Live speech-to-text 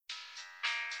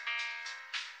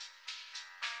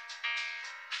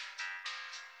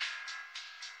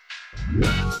Hello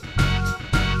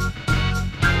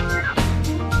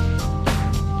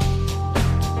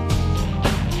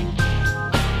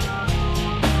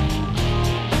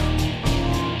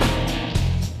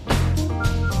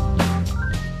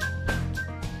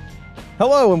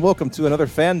and welcome to another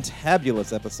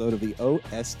fantabulous episode of the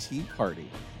OST Party.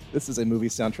 This is a movie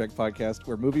soundtrack podcast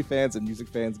where movie fans and music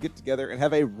fans get together and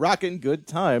have a rockin' good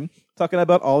time talking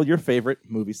about all your favorite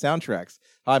movie soundtracks.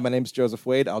 Hi, my name's Joseph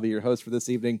Wade. I'll be your host for this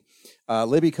evening.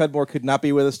 Libby Cudmore could not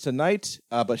be with us tonight,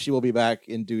 but she will be back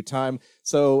in due time.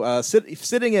 So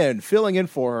filling in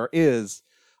for her is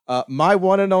my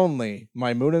one and only,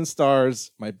 my moon and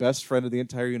stars, my best friend in the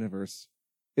entire universe,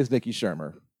 is Nikki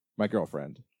Shermer, my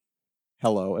girlfriend.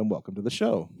 Hello and welcome to the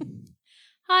show.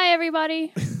 Hi,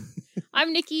 everybody.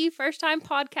 I'm Nikki, first-time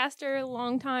podcaster,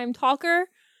 long-time talker.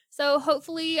 So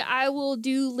hopefully I will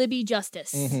do Libby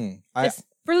justice. Mm-hmm.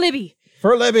 For Libby.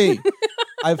 For Libby.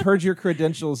 I've heard your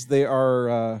credentials.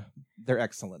 They're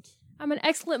excellent. I'm an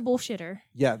excellent bullshitter.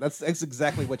 Yeah, that's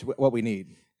exactly what we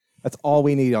need. That's all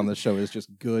we need on this show is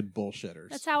just good bullshitters.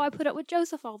 That's how I put up with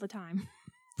Joseph all the time.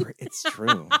 It's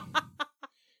true.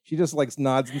 She just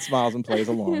nods and smiles and plays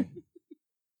along.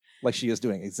 Like she is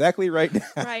doing exactly right now.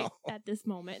 Right at this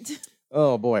moment.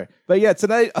 Oh, boy. But yeah,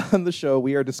 tonight on the show,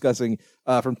 we are discussing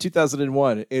from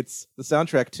 2001. It's the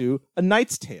soundtrack to A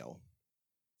Knight's Tale.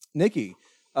 Nikki,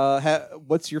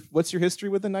 what's your history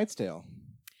with A Knight's Tale?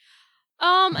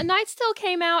 A Knight's Tale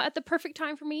came out at the perfect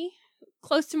time for me,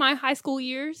 close to my high school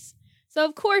years. So,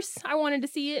 of course, I wanted to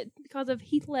see it because of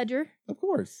Heath Ledger. Of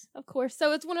course.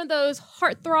 So it's one of those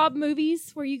heartthrob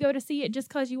movies where you go to see it just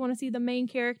because you want to see the main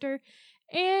character.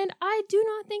 And I do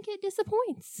not think it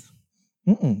disappoints.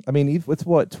 I mean, it's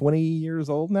 20 years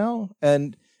old now?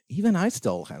 And even I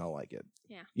still kind of like it.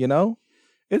 Yeah. You know?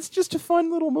 It's just a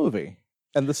fun little movie.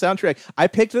 And the soundtrack, I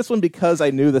picked this one because I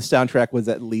knew the soundtrack was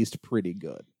at least pretty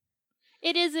good.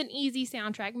 It is an easy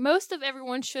soundtrack. Most of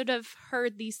everyone should have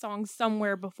heard these songs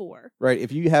somewhere before. Right.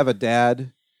 If you have a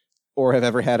dad or have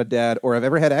ever had a dad or have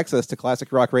ever had access to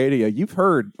classic rock radio, you've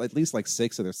heard at least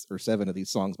 6 or 7 of these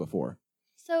songs before.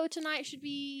 So tonight should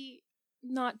be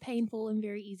not painful and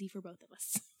very easy for both of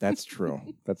us. That's true.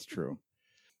 That's true.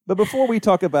 But before we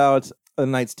talk about A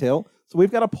Knight's Tale, so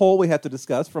we've got a poll we have to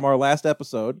discuss from our last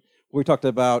episode where we talked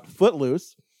about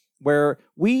Footloose, where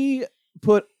we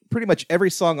put pretty much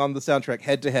every song on the soundtrack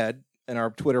head-to-head in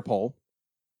our Twitter poll.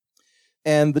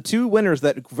 And the two winners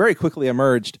that very quickly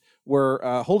emerged were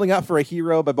Holding Out for a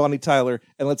Hero by Bonnie Tyler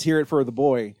and Let's Hear It for the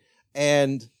Boy.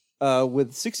 And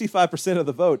with 65% of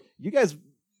the vote, you guys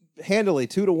handily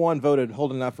 2-1 voted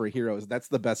Holding Out for a Hero. That's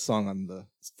the best song on the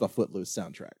Footloose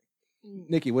soundtrack.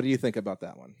 Nikki, what do you think about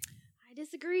that one? I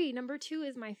disagree. Number 2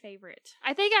 is my favorite.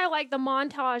 I think I like the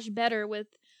montage better with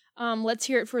Let's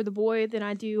Hear It for the Boy than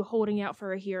I do Holding Out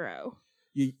for a Hero.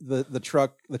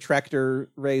 The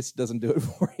tractor race doesn't do it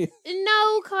for you?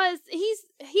 No, because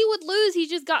he would lose. He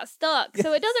just got stuck.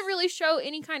 So it doesn't really show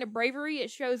any kind of bravery. It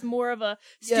shows more of a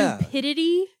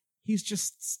stupidity. He's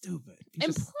just stupid.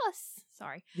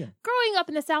 Growing up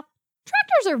in the South,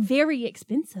 tractors are very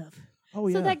expensive. Oh,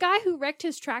 yeah. So that guy who wrecked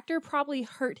his tractor probably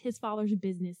hurt his father's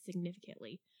business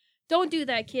significantly. Don't do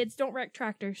that, kids. Don't wreck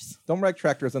tractors. Don't wreck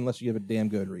tractors unless you have a damn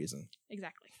good reason.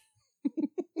 Exactly.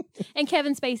 And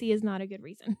Kevin Spacey is not a good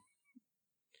reason.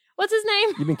 What's his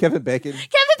name? You mean Kevin Bacon?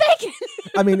 Kevin Bacon!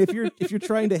 I mean, if you're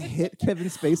trying to hit Kevin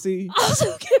Spacey... Also,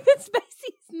 Kevin Spacey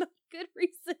is not a good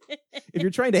reason. If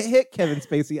you're trying to hit Kevin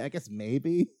Spacey, I guess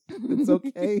maybe it's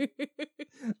okay.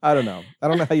 I don't know. I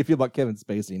don't know how you feel about Kevin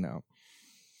Spacey now.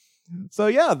 So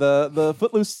yeah, the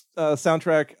Footloose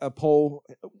soundtrack poll,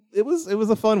 it was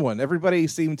a fun one. Everybody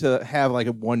seemed to have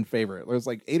one favorite. There was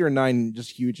 8 or 9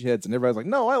 just huge hits, and everybody's like,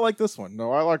 "No, I like this one.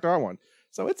 No, I like that one."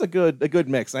 So it's a good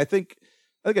mix. And I think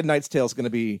A Knight's Tale is going to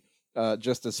be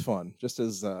just as fun, just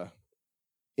as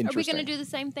interesting. Are we going to do the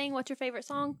same thing? What's your favorite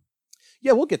song?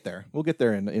 Yeah, we'll get there. We'll get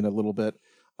there in a little bit.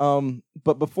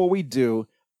 But before we do,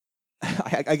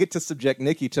 I get to subject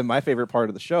Nikki to my favorite part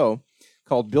of the show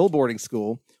called Billboarding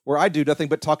School, where I do nothing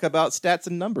but talk about stats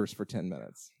and numbers for 10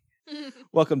 minutes.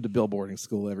 Welcome to Billboarding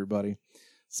School, everybody.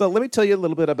 So let me tell you a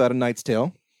little bit about A Knight's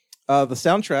Tale. The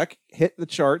soundtrack hit the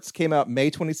charts, came out May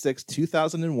 26,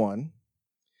 2001.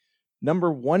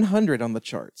 Number 100 on the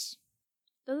charts.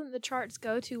 Doesn't the charts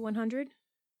go to 100?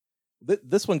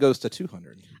 This one goes to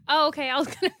 200. Oh, okay. I was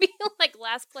going to be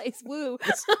last place. Woo.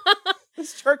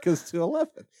 This chart goes to 11.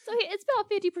 So it's about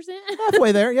 50%.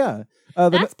 Halfway there, yeah.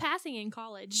 That's passing in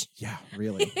college. Yeah,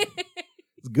 really.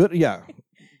 It's good. Yeah.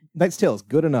 Knight's Tale is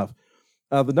good enough.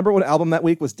 The number 1 album that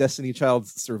week was Destiny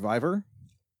Child's Survivor.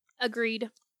 Agreed.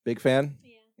 Big fan?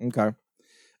 Yeah. Okay.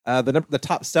 The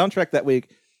top soundtrack that week,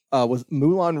 was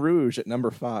Moulin Rouge at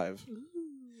number 5, Ooh.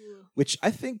 which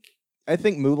I think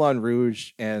Moulin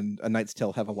Rouge and A Knight's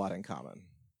Tale have a lot in common.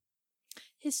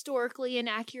 Historically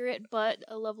inaccurate, but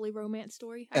a lovely romance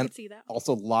story. I And could see that.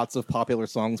 Also, lots of popular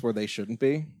songs where they shouldn't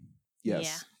be.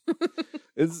 Yes, Yeah.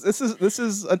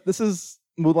 this is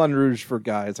Moulin Rouge for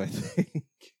guys. I think.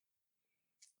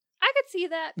 I could see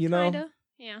that. You know? Kinda.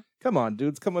 Yeah. Come on,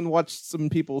 dudes, come and watch some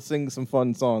people sing some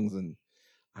fun songs, and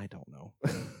I don't know.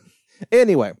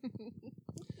 Anyway,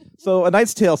 so A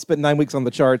Knight's Tale spent 9 weeks on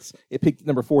the charts. It peaked at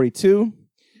number 42,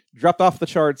 dropped off the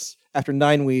charts after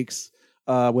 9 weeks.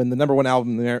 When the number 1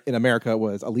 album in America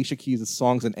was Alicia Keys'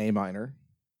 Songs in A Minor.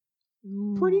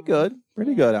 Pretty good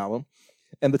album.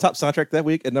 And the top soundtrack that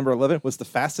week at number 11 was The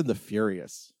Fast and the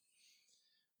Furious,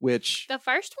 which The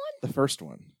first one? the first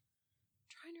one.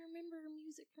 Trying to remember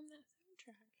music from that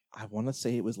soundtrack. I want to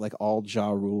say it was like all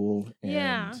Ja Rule and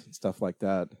Yeah. stuff like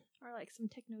that. Or like some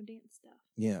techno dance stuff.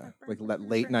 Yeah, like that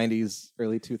late 90s,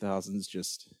 early 2000s.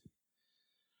 Just,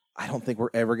 I don't think we're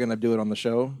ever going to do it on the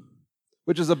show,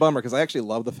 which is a bummer because I actually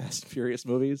love the Fast and Furious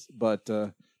movies, but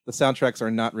the soundtracks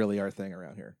are not really our thing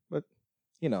around here. But,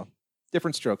 you know,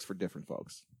 different strokes for different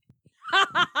folks.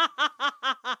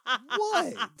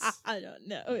 What? I don't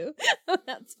know.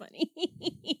 That's funny.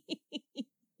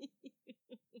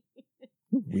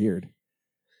 Weird.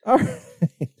 All right.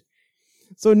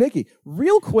 So, Nikki,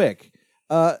 real quick,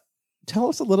 tell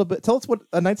us what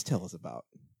A Knight's Tale is about.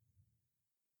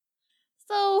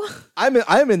 So,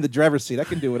 I'm in the driver's seat. I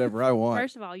can do whatever I want.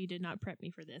 first of all, you did not prep me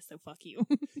for this, so fuck you.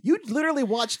 You literally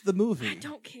watched the movie. I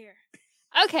don't care.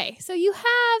 Okay, so you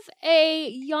have a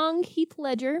young Heath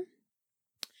Ledger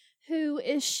who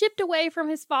is shipped away from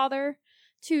his father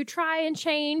to try and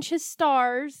change his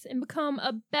stars and become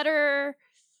a better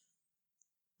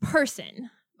person.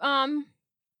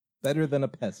 Better than a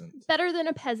peasant. Better than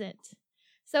a peasant.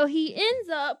 So he ends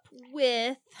up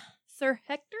with Sir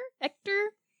Hector?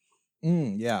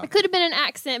 Yeah. It could have been an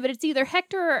accent, but it's either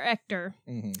Hector or Ector.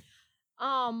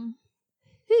 Mm-hmm.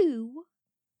 Who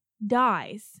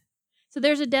dies. So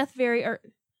there's a death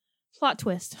plot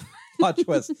twist. Plot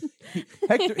twist.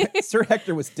 Sir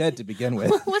Hector was dead to begin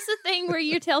with. What's the thing where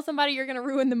you tell somebody you're going to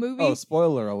ruin the movie? Oh,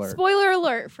 spoiler alert. Spoiler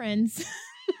alert, friends.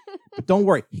 But don't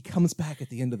worry, he comes back at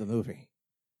the end of the movie.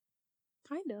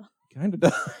 Kind of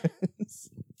does.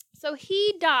 So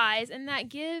he dies, and that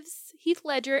gives Heath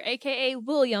Ledger, a.k.a.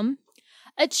 William,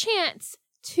 a chance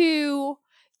to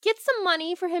get some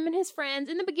money for him and his friends.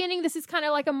 In the beginning, this is kind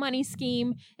of like a money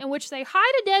scheme in which they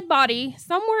hide a dead body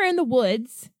somewhere in the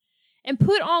woods and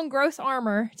put on gross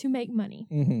armor to make money.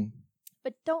 Mm-hmm.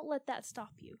 But don't let that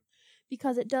stop you,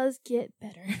 because it does get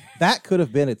better. That could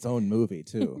have been its own movie,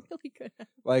 too. Really good.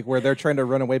 Like where they're trying to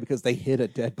run away because they hid a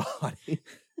dead body.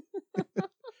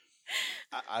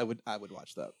 I would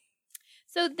watch that.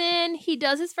 So then he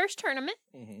does his first tournament,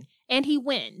 and he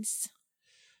wins.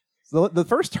 So the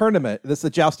first tournament, this is a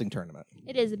jousting tournament.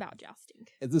 It is about jousting.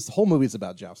 This whole movie is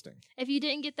about jousting. If you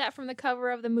didn't get that from the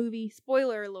cover of the movie,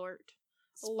 spoiler alert.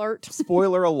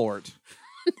 Spoiler alert.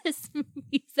 This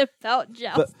movie's about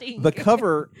jousting. The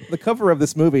cover of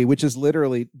this movie, which is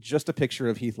literally just a picture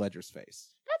of Heath Ledger's face.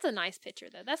 That's a nice picture,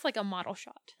 though. That's like a model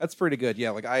shot. That's pretty good.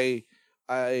 Yeah, like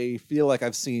I feel like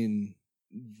I've seen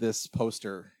this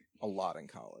poster a lot in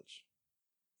college.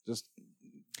 Just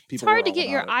people. It's hard to get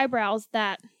your eyebrows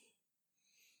that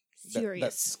serious.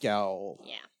 That scowl.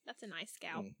 Yeah, that's a nice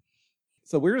scowl.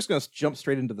 So we're just going to jump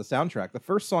straight into the soundtrack. The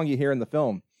first song you hear in the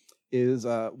film is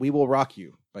 "We Will Rock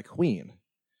You" by Queen.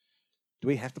 Do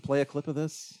we have to play a clip of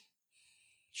this?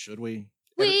 Should we?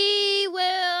 We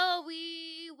will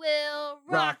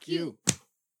rock you.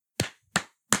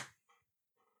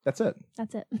 That's it.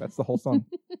 That's it. That's the whole song.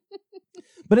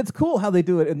 But it's cool how they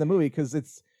do it in the movie because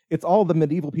it's all the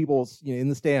medieval peoples in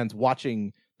the stands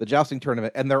watching the jousting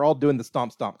tournament, and they're all doing the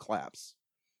stomp stomp claps,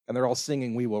 and they're all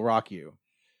singing "We Will Rock You."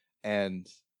 And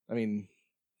I mean,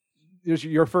 there's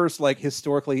your first like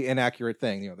historically inaccurate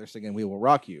thing. They're singing "We Will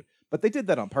Rock You," but they did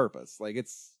that on purpose. Like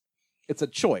it's a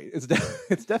choice.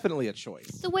 It's definitely a choice.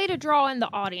 It's a way to draw in the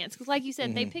audience because, like you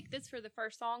said, they picked this for the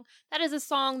first song. That is a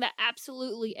song that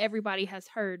absolutely everybody has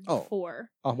heard before.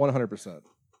 100%.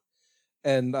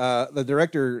 And the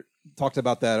director talked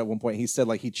about that at one point. He said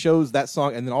like he chose that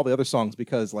song and then all the other songs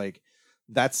because like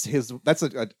that's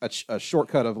a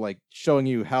shortcut of like showing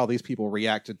you how these people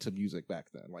reacted to music back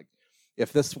then. Like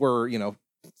if this were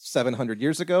 700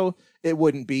 years ago, it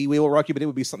wouldn't be "We Will Rock You," but it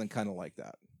would be something kind of like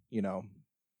that.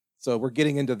 So we're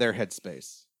getting into their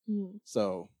headspace.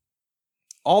 So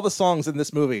all the songs in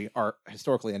this movie are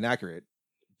historically inaccurate,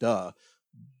 duh,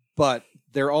 but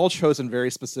they're all chosen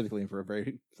very specifically and for a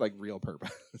very like real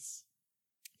purpose.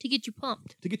 To get you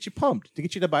pumped. To get you pumped, to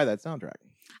get you to buy that soundtrack.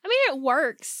 I mean, it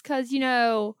works because,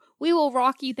 We Will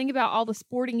Rock You. Think about all the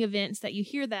sporting events that you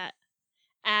hear that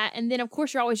at. And then, of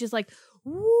course, you're always just like,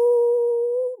 woo,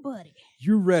 buddy.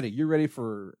 You're ready. You're ready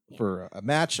for a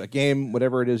match, a game,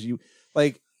 whatever it is. You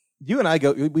and I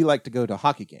we like to go to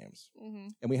hockey games. Mm-hmm.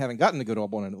 And we haven't gotten to go to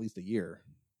one in at least a year.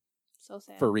 So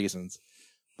sad. For reasons.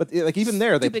 But even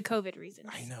there, stupid COVID reasons.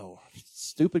 I know.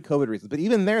 Stupid COVID reasons. But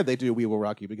even there, they do We Will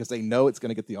Rock You because they know it's going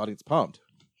to get the audience pumped.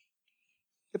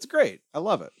 It's great. I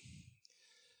love it.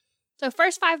 So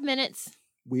first 5 minutes.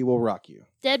 We Will Rock You.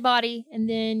 Dead body, and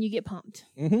then you get pumped.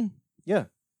 Mm-hmm. Yeah.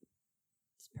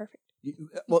 It's perfect.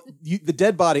 The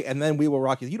dead body, and then We Will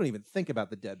Rock You. You don't even think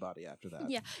about the dead body after that.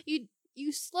 Yeah.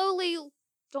 You slowly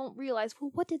don't realize,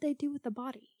 well, what did they do with the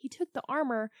body? He took the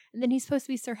armor, and then he's supposed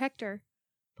to be Sir Hector.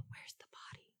 But where's the body?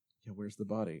 Yeah, where's the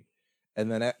body?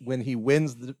 And then when he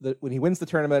wins the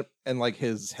tournament and like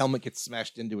his helmet gets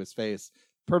smashed into his face,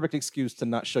 perfect excuse to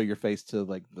not show your face to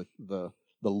like the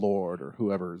Lord or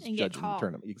whoever's and judging the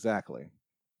tournament. Exactly.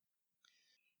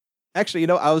 Actually,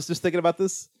 I was just thinking about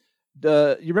this.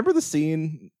 You remember the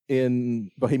scene in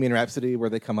Bohemian Rhapsody where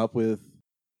they come up with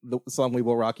the song "We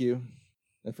Will Rock You"?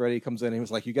 And Freddie comes in and he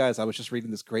was like, "You guys, I was just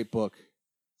reading this great book.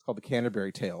 It's called The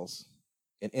Canterbury Tales,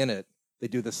 and in it they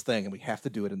do this thing, and we have to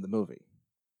do it in the movie,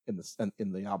 in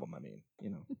the album. I mean,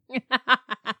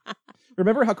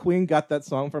 Remember how Queen got that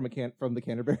song from the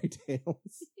Canterbury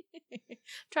Tales?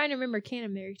 Trying to remember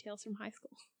Canterbury Tales from high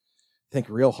school. Think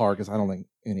real hard because I don't think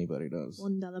anybody does.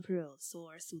 $1 per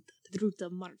sor suta, the ruta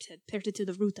martet, perte to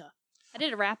the ruta. I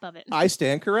did a rap of it. I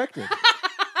stand corrected.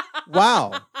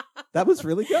 Wow, that was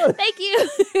really good. Thank you.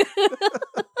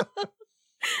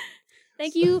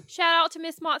 Thank you. Shout out to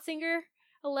Miss Motzinger,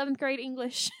 11th grade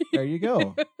English. There you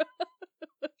go.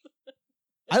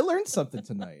 I learned something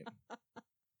tonight.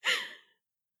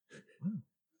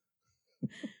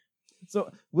 So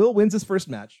Will wins his first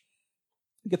match.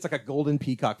 He gets like a golden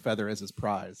peacock feather as his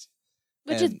prize.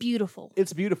 Which is beautiful.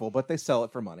 It's beautiful, but they sell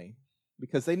it for money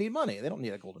because they need money. They don't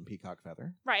need a golden peacock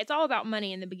feather. Right. It's all about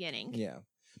money in the beginning. Yeah.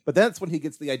 But that's when he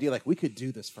gets the idea, like, we could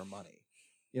do this for money.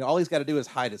 All he's got to do is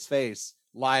hide his face,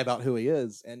 lie about who he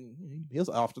is, and he's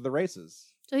off to the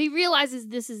races. So he realizes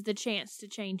this is the chance to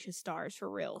change his stars for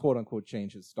real. "Quote unquote,"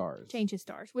 change his stars. Change his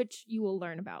stars, which you will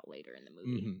learn about later in the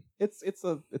movie. Mm-hmm.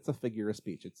 It's a figure of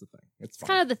speech. It's a thing. It's fun.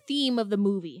 Kind of the theme of the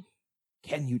movie.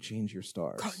 Can you change your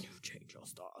stars? Can you change your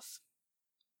stars?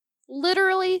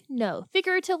 Literally, no.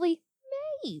 Figuratively,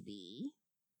 maybe.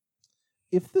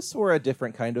 If this were a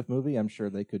different kind of movie, I'm sure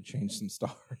they could change some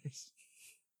stars.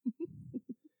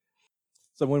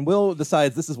 So when Will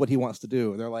decides this is what he wants to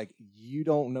do, they're like, "You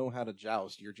don't know how to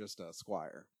joust. You're just a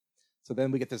squire." So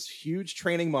then we get this huge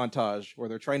training montage where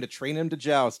they're trying to train him to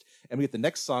joust, and we get the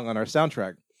next song on our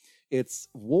soundtrack. It's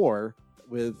War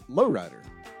with Lowrider.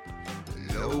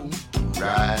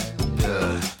 Lowrider,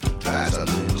 drives a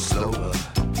little slower.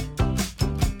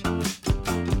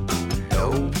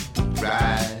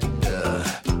 Lowrider.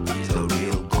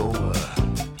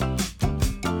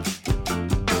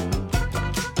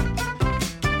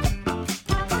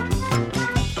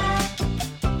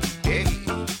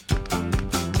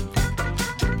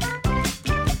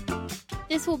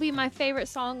 This will be my favorite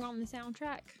song on the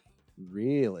soundtrack.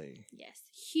 Really? Yes.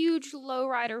 Huge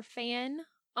Lowrider fan.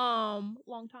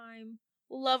 Long time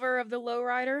lover of the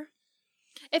Lowrider.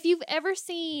 If you've ever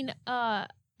seen, I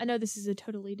know this is a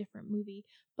totally different movie,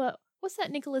 but what's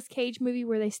that Nicolas Cage movie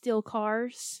where they steal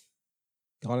cars?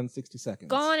 Gone in 60 Seconds.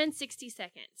 Gone in 60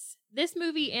 Seconds. This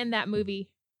movie and that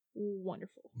movie,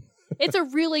 wonderful. It's a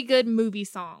really good movie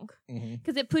song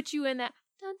because it puts you in that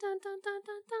dun dun dun dun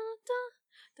dun dun dun.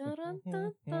 Dun, dun,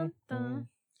 dun, dun, dun.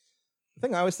 The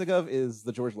thing I always think of is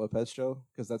the George Lopez show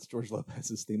because that's George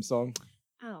Lopez's theme song.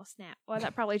 Oh snap! Well,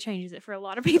 that probably changes it for a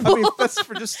lot of people. I mean, that's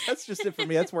just it for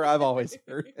me. That's where I've always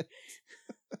heard it.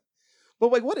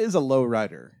 But like, what is a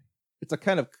lowrider? It's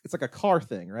like a car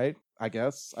thing, right? I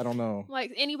guess I don't know.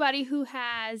 Like anybody who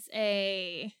has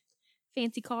a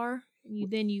fancy car, and you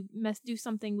do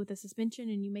something with the suspension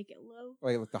and you make it low.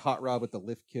 Like the hot rod with the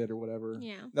lift kit or whatever.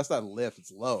 Yeah, that's not lift;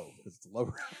 it's low because it's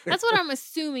low. That's what I'm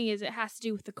assuming is it has to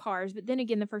do with the cars. But then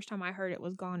again, the first time I heard it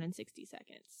was Gone in 60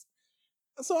 Seconds.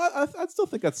 So I still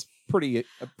think that's a pretty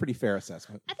fair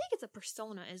assessment. I think it's a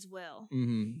persona as well.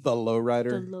 Mm-hmm. The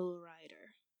lowrider. The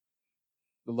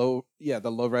lowrider. The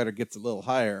lowrider gets a little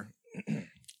higher. I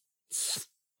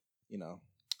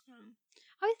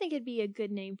would think it'd be a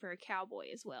good name for a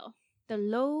cowboy as well. The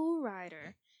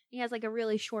Lowrider. He has like a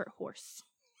really short horse.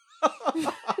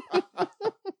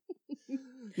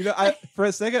 You know, for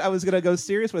a second I was gonna go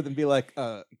serious with it and be like,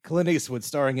 Clint Eastwood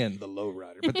starring in The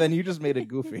Lowrider, but then you just made it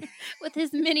goofy. With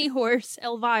his mini horse,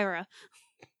 Elvira.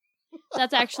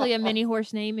 That's actually a mini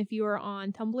horse name if you are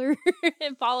on Tumblr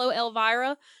and follow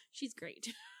Elvira. She's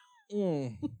great.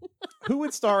 Mm. Who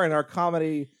would star in our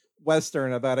comedy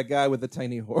western about a guy with a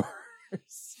tiny horse?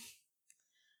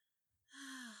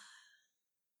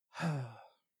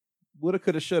 Woulda,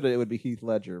 coulda, shoulda. It would be Heath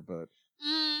Ledger, but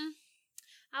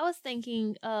I was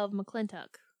thinking of McClintock.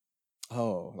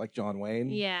 oh, like John Wayne.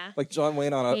 Yeah. Like John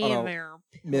Wayne on a there,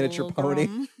 miniature pony.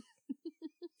 Pilgrim.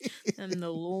 And the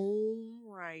Lone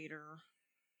Rider.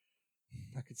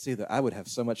 I could see that. I would have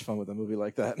so much fun with a movie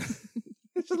like that.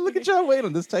 Just look at John Wayne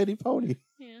on this tiny pony.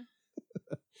 Yeah.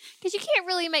 Because you can't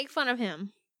really make fun of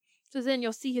him. So then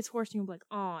you'll see his horse and you'll be like,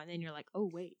 oh, and then you're like, oh,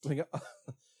 wait. Like,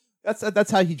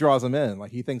 that's how he draws them in.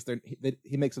 Like he thinks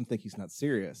he makes them think he's not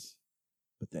serious,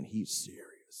 but then he's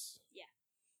serious. Yeah.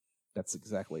 That's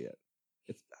exactly it.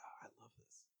 I love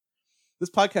this. This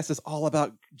podcast is all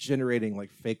about generating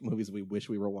like fake movies we wish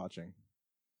we were watching.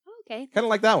 Okay. Kind of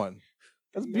like that one.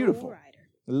 That's beautiful.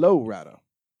 Low Low Rider.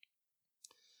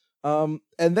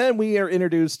 And then we are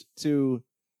introduced to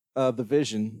the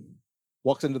Vision.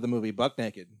 Walks into the movie buck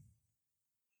naked.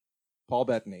 Paul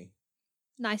Bettany.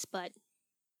 Nice butt.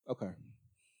 Okay.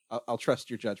 I'll trust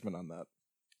your judgment on that.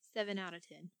 7 out of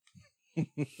 10.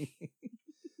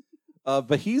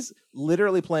 But he's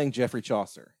literally playing Geoffrey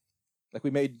Chaucer. Like we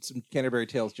made some Canterbury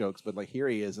Tales jokes, but like here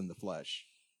he is in the flesh.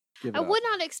 Give it I up. would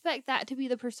not expect that to be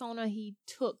the persona he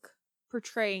took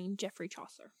portraying Geoffrey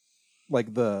Chaucer.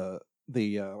 Like the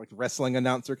like wrestling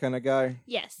announcer kind of guy,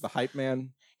 Yes. the hype man.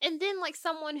 And then like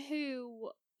someone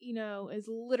who, you know, is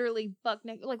literally buck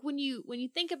naked. Like when you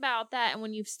think about that and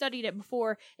when you've studied it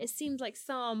before, it seems like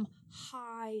some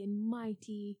high and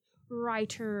mighty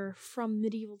writer from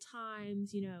medieval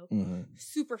times, you know, Mm-hmm.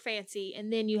 super fancy.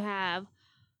 And then you have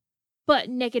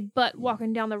naked butt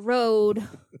walking down the road.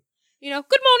 You know,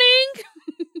 good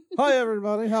morning. Hi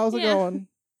everybody, how's it Yeah. going?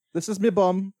 This is me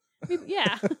bum.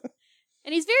 Yeah.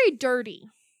 And he's very dirty.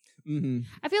 Mm-hmm.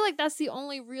 I feel like that's the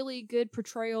only really good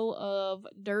portrayal of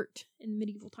dirt in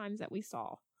medieval times that we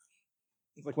saw.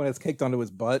 It's like when it's caked onto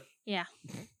his butt. Yeah.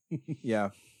 Yeah.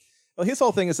 Well, his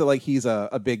whole thing is that like he's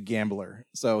a big gambler,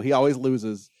 so he always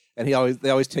loses, and they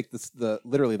always take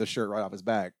literally the shirt right off his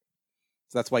back.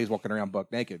 So that's why he's walking around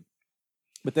buck naked.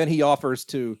 But then he offers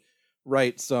to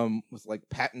write some with like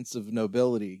patents of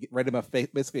nobility, write him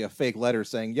basically a fake letter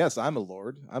saying, "Yes, I'm a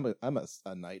lord. I'm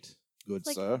a knight, good It's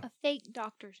like sir." a fake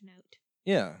doctor's note.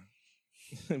 Yeah.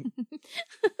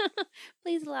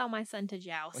 Please allow my son to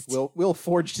joust. Like Will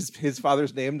forged his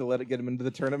father's name to get him into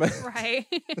the tournament. Right.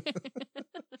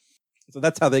 So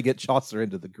that's how they get Chaucer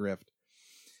into the grift.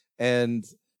 And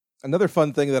another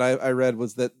fun thing that I read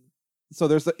was that so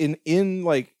there's in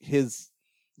like his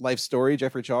life story,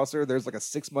 Geoffrey Chaucer, there's like a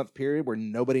 6-month period where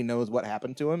nobody knows what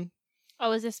happened to him.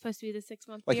 Oh, is this supposed to be the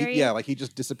 6-month Like period? like he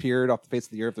just disappeared off the face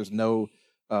of the earth. There's no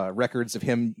records of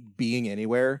him being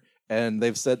anywhere. And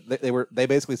they've said they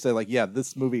basically said like, yeah,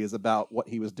 this movie is about what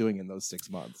he was doing in those 6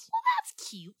 months. Well, that's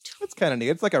cute. It's kind of neat.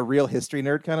 It's like a real history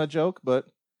nerd kind of joke, but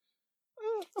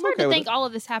It's I'm hard okay to with think it. all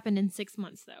of this happened in 6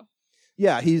 months, though.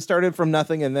 Yeah, he started from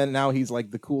nothing, and then now he's like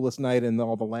the coolest knight in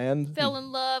all the land. Fell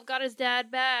in love, got his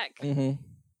dad back. Mm-hmm.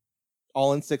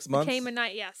 All in 6 months. Became a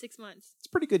knight. Yeah, 6 months. It's a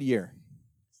pretty good year.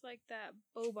 It's like that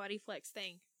Bow Body Flex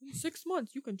thing. In 6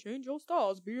 months, you can change your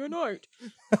styles, be a knight.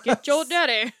 Get your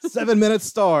daddy. 7 minute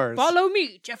stars. Follow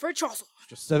me, Geoffrey Chaucer.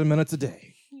 Just 7 minutes a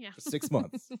day Yeah. for 6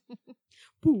 months.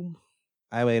 Boom.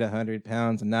 I weighed 100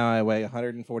 pounds, and now I weigh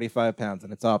 145 pounds,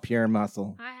 and it's all pure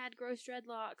muscle. I had gross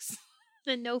dreadlocks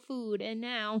and no food, and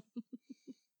now.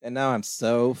 And now I'm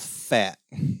so fat.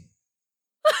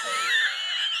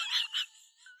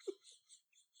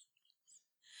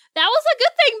 That was a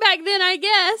good thing back then, I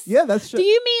guess. Yeah, that's Do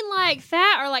you mean like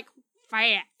fat or like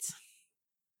fat?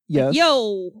 yes.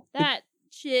 Yo, that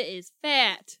shit is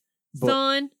fat, Bo-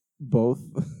 son. Both.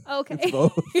 Okay. It's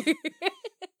both.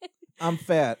 I'm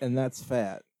fat, and that's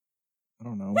fat. I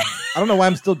don't know. I don't know why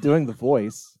I'm still doing the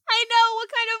voice. I know. What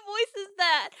kind of voice is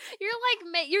that? You're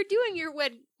like, you're doing your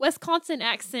Wisconsin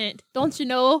accent, don't you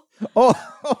know?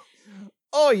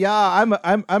 Oh yeah.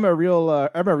 I'm a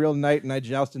real knight, and I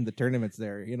joust in the tournaments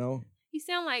there. You know. You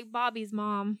sound like Bobby's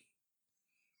mom.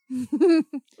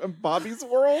 Bobby's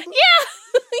World.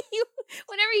 Yeah.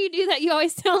 Whenever you do that, you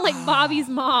always sound like Bobby's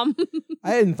mom.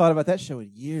 I hadn't thought about that show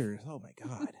in years. Oh my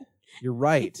god. You're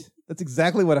right. That's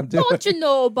exactly what I'm doing. Don't you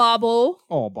know, Bobble?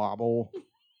 Oh, Bobble.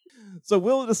 So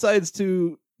Will decides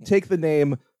to take the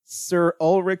name Sir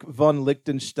Ulrich von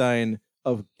Liechtenstein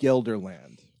of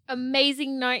Gelderland.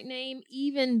 Amazing night name,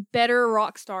 even better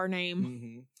rock star name.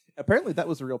 Mm-hmm. Apparently, that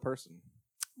was a real person.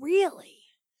 Really?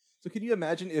 So can you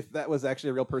imagine if that was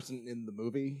actually a real person in the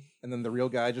movie, and then the real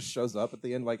guy just shows up at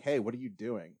the end like, hey, what are you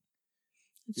doing?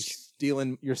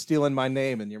 You're stealing my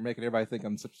name, and you're making everybody think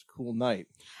I'm such a cool knight.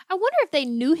 I wonder if they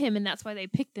knew him and that's why they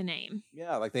picked the name.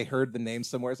 Yeah, like they heard the name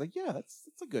somewhere. It's like, yeah, that's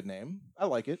a good name. I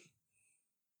like it.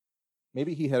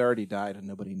 Maybe he had already died and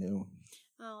nobody knew.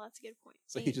 Oh, that's a good point.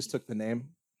 So he just took the name.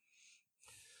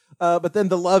 But then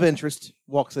the love interest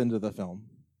walks into the film,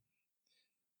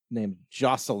 named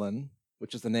Jocelyn,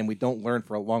 which is the name we don't learn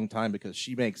for a long time because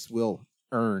she makes Will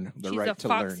earn the right to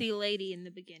learn. She's a foxy lady in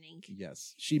the beginning.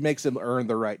 Yes, she makes him earn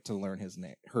the right to learn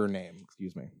her name.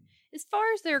 Excuse me. As far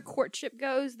as their courtship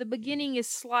goes, the beginning is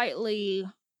slightly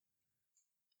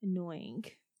annoying.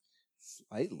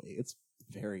 Slightly, it's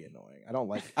very annoying. I don't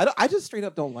like. I just straight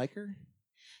up don't like her.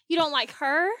 You don't like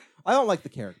her? I don't like the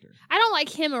character. I don't like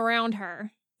him around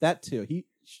her. That too.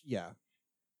 Yeah.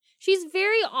 She's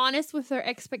very honest with her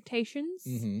expectations,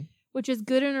 Mm-hmm. which is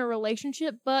good in a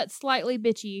relationship, but slightly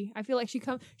bitchy. I feel like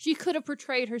she could have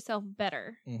portrayed herself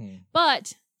better. Mm-hmm.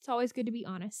 But it's always good to be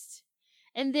honest.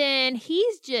 And then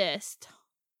he's just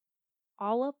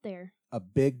all up there. A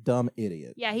big dumb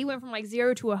idiot. Yeah, he went from like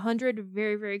 0 to 100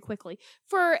 very, very quickly.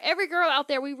 For every girl out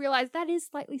there, we realize that is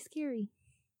slightly scary.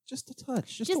 Just a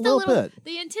touch. Just a little bit.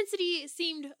 The intensity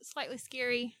seemed slightly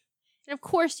scary. And of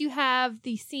course, you have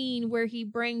the scene where he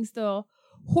brings the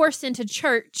horse into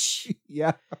church.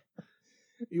 Yeah.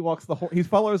 He walks he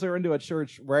follows her into a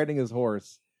church riding his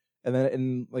horse. And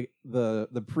then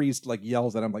the priest like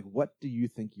yells at him like, "What do you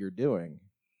think you're doing?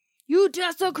 You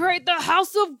desecrate the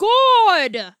house of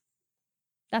God."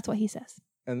 That's what he says.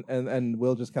 And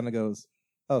Will just kind of goes,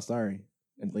 "Oh, sorry,"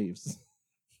 and leaves.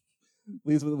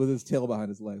 Leaves with his tail behind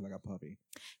his leg like a puppy.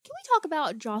 Can we talk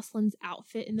about Jocelyn's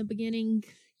outfit in the beginning?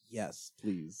 Yes,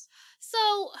 please.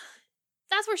 So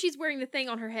that's where she's wearing the thing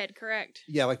on her head, correct?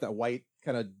 Yeah, like that white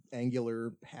kind of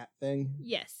angular hat thing.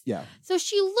 Yes. Yeah. So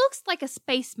she looks like a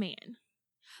spaceman.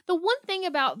 The one thing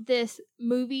about this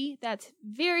movie that's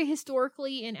very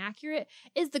historically inaccurate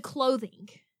is the clothing.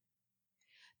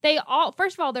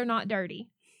 First of all, they're not dirty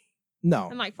No.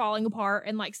 and like falling apart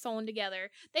and like sewn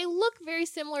together. They look very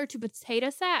similar to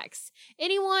potato sacks.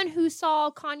 Anyone who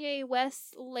saw Kanye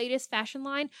West's latest fashion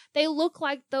line, they look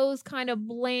like those kind of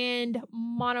bland,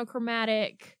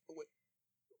 monochromatic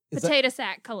potato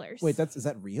sack colors. Wait, is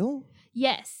that real?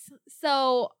 Yes.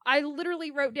 So I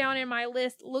literally wrote down in my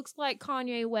list, looks like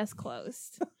Kanye West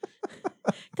clothes.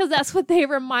 Because that's what they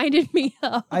reminded me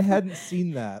of. I hadn't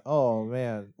seen that. Oh,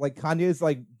 man. Like, Kanye's,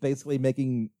 like, basically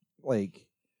making, like,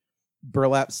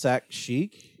 burlap sack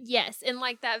chic? Yes, and,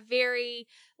 like, that very,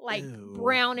 like, Ew.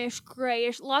 brownish,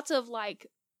 grayish, lots of, like,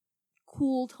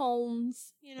 cool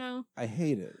tones, you know? I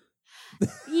hate it.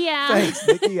 Yeah. Thanks,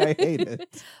 Nikki. I hate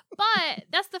it. But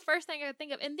that's the first thing I could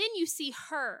think of. And then you see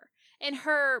her, and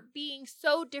her being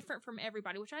so different from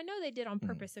everybody, which I know they did on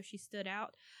purpose so she stood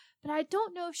out. But I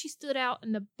don't know if she stood out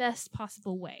in the best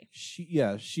possible way.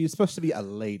 She's supposed to be a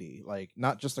lady, like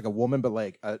not just like a woman, but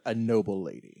like a noble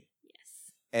lady.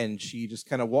 Yes. And she just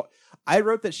kind of I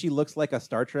wrote that she looks like a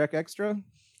Star Trek extra.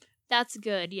 That's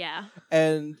good, yeah.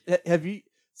 And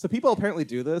so people apparently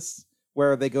do this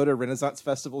where they go to Renaissance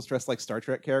festivals dressed like Star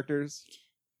Trek characters.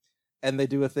 And they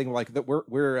do a thing like that.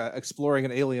 We're exploring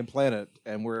an alien planet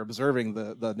and we're observing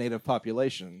the native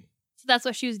population. So that's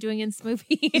what she was doing in this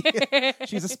movie. Yeah,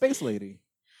 she's a space lady.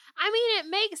 I mean,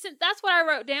 it makes sense. That's what I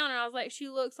wrote down, and I was like, she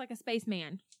looks like a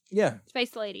spaceman. Yeah.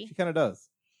 Space lady. She kind of does.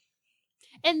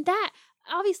 And that,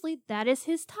 obviously, that is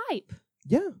his type.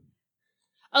 Yeah.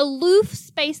 Aloof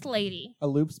space lady. A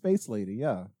loop space lady,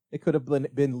 yeah. It could have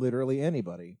been literally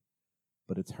anybody,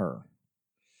 but it's her.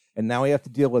 And now we have to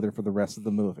deal with her for the rest of the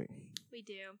movie. We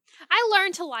do. I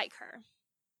learned to like her.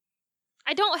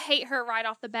 I don't hate her right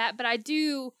off the bat, but I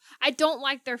don't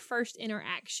like their first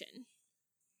interaction.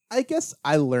 I guess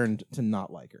I learned to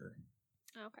not like her.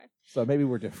 Okay. So maybe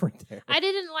we're different there. I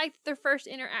didn't like their first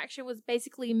interaction was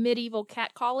basically medieval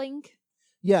catcalling.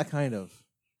 Yeah, kind of.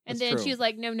 And That's then true. she was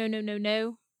like, no, no, no, no,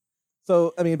 no.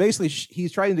 So, I mean, basically,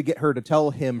 he's trying to get her to tell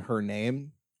him her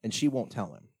name, and she won't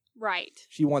tell him. Right.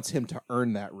 She wants him to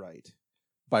earn that right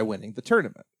by winning the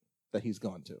tournament that he's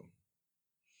gone to.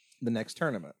 The next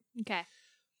tournament. Okay.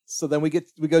 So then we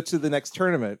go to the next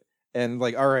tournament, and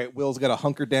like, all right, Will's got to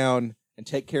hunker down and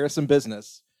take care of some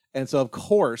business. And so, of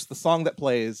course, the song that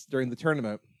plays during the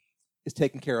tournament is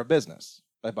 "Taking Care of Business"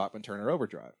 by Bachman Turner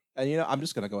Overdrive. And I'm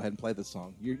just going to go ahead and play this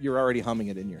song. You're already humming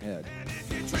it in your head.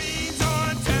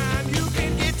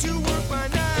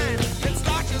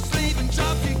 Start your sleep and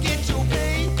drop to get your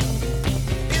pay.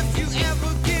 If you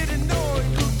ever get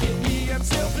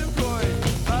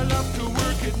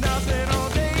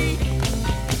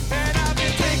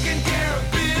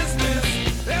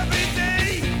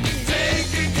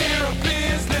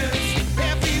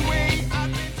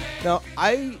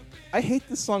I hate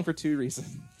this song for 2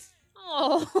 reasons.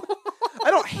 Oh. I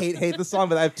don't hate the song,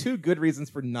 but I have 2 good reasons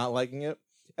for not liking it,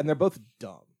 and they're both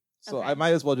dumb. So Okay. I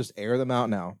might as well just air them out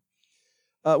now.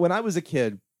 When I was a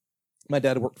kid, my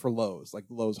dad worked for Lowe's, like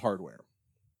Lowe's Hardware.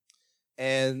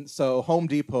 And so Home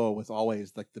Depot was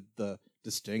always like the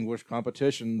distinguished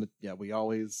competition that we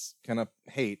always kind of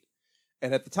hate.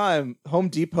 And at the time, Home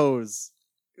Depot's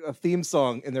theme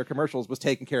song in their commercials was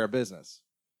Taking Care of Business.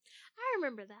 I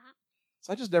remember that.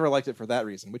 So I just never liked it for that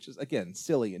reason, which is, again,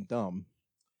 silly and dumb.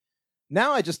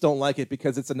 Now I just don't like it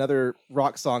because it's another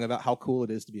rock song about how cool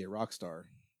it is to be a rock star.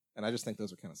 And I just think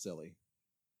those are kind of silly.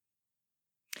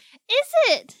 Is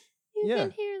it? You Yeah.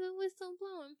 can hear the whistle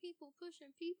blowing, people pushing,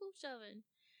 people shoving.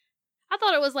 I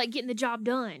thought it was like getting the job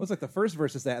done. Well, it's like the first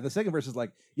verse is that, and the second verse is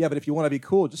like, yeah, but if you want to be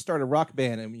cool, just start a rock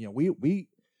band. And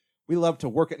we love to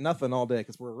work at nothing all day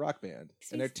because we're a rock band,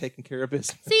 and they're taking care of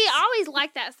business. See, I always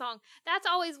liked that song. That's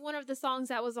always one of the songs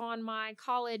that was on my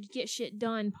college get shit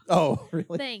done Oh,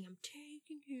 really? thing. I'm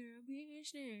taking care of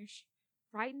business.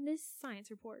 Writing this science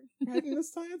report. Writing the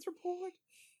science report,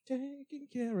 taking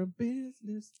care of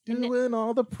business, And doing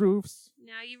all the proofs,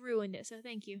 Now you ruined it, so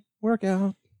thank you. work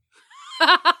out.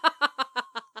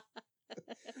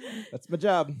 That's my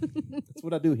job. That's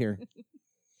what I do here.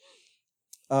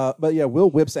 But yeah, Will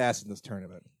whips ass in this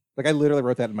tournament. Like I literally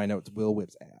wrote that in my notes. Will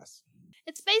whips ass.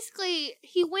 It's basically,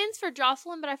 he wins for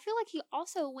Jocelyn, but I feel like he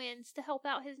also wins to help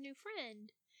out his new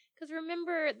friend. Because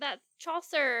remember that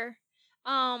Chaucer,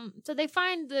 so they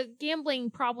find the gambling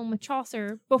problem with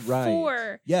Chaucer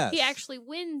before Yes. he actually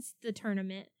wins the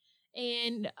tournament.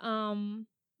 And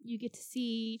you get to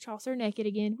see Chaucer naked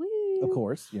again. Woo! Of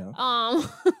course, yeah.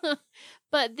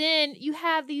 But then you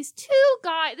have these 2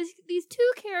 guys, these 2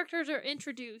 characters are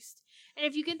introduced. And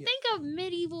if you can think of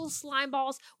medieval slime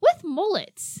balls with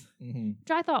mullets, Mm-hmm. which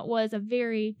I thought was a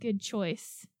very good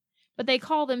choice. But they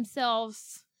call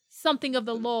themselves something of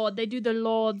the Lord. They do the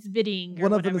Lord's bidding. Or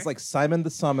One of them is whatever. like Simon the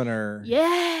Summoner.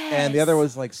 Yes. And the other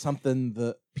was like something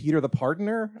the Peter the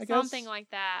Pardoner, I guess. something like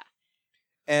that.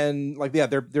 And like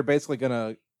they're basically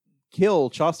gonna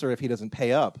kill Chaucer if he doesn't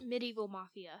pay up. Medieval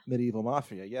mafia. Medieval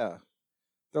mafia, yeah.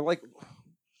 They're like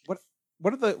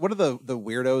what are the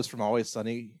weirdos from Always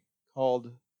Sunny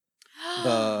called?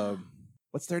 The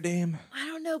what's their name? I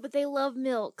don't know, but they love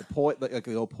milk. Like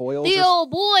the O'Poils? The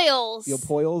O'Boyles. The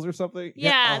O'Poils or something?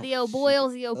 Yeah, Oh, the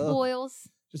O'Boyles, shit. the O'Poils.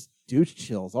 Just douche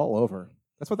chills all over.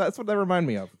 That's what they remind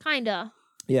me of. Kinda.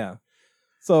 Yeah.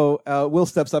 So Will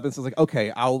steps up and says like,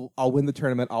 "Okay, I'll win the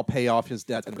tournament. I'll pay off his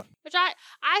debt." Which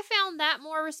I found that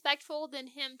more respectful than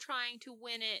him trying to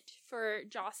win it for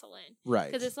Jocelyn.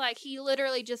 Right. Because it's like he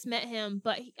literally just met him,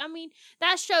 but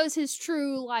that shows his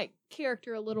true like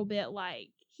character a little bit. Like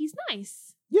he's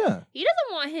nice. Yeah. He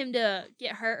doesn't want him to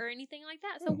get hurt or anything like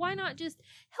that. So why not just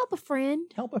help a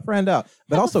friend? Help a friend out.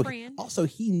 But Help a friend. also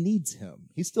he needs him.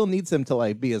 He still needs him to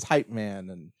like be his hype man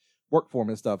and work for him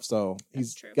and stuff. So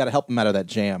he's true. got to help him out of that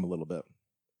jam a little bit.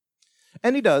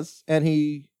 And he does. And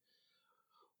he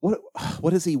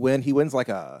what does he win? He wins like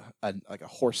a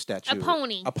horse statue. A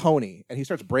pony. A pony. And he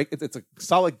starts it's a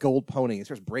solid gold pony. He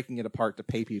starts breaking it apart to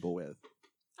pay people with.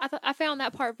 I found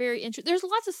that part very interesting. There's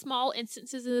lots of small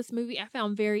instances in this movie I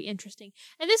found very interesting.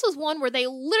 And this was one where they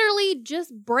literally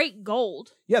just break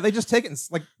gold. Yeah, they just take it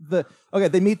and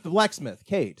they meet the blacksmith,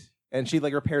 Kate, and she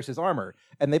like repairs his armor,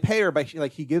 and they pay her by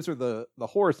he gives her the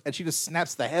horse, and she just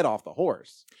snaps the head off the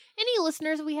horse. Any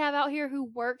listeners we have out here who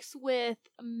works with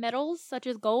metals such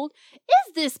as gold,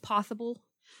 is this possible?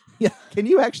 Yeah, can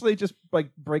you actually just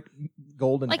like break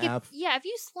gold in Like half? if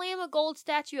you slam a gold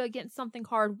statue against something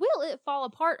hard, will it fall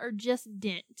apart or just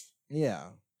dent? Yeah,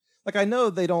 like I know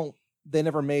they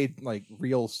never made like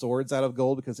real swords out of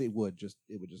gold because it would just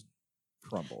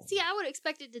crumble. See, I would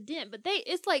expect it to dent, but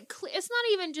it's like it's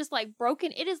not even just like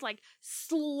broken; it is like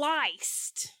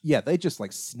sliced. Yeah, they just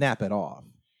like snap it off,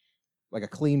 like a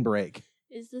clean break.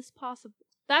 Is this possible?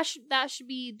 That should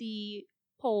be the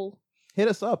poll. Hit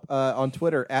us up on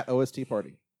Twitter at OST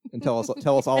Party and tell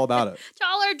us all about it. To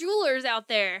all our jewelers out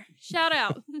there, shout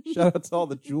out. Shout out to all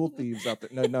the jewel thieves out there.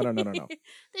 No.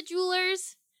 The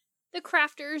jewelers, the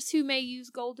crafters who may use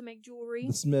gold to make jewelry.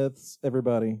 The Smiths,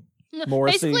 everybody.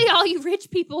 Morrissey. Basically, all you rich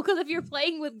people, because if you're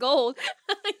playing with gold.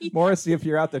 Morrissey, if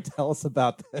you're out there, tell us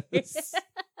about this.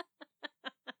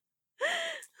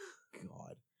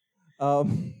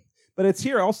 God. But it's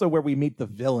here also where we meet the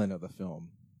villain of the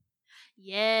film.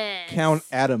 Yes. Count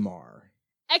Adhemar.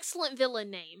 Excellent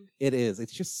villain name. It is.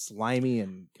 It's just slimy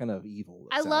and kind of evil.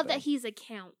 I love that he's a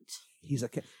count. He's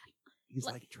like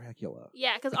Dracula.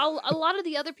 Yeah, because a lot of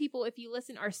the other people, if you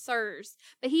listen, are sirs.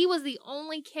 But he was the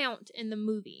only count in the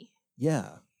movie. Yeah.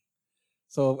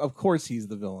 So of course he's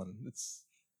the villain. It's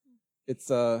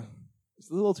a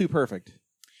little too perfect.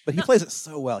 But he plays it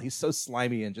so well. He's so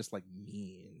slimy and just like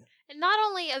mean. And not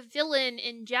only a villain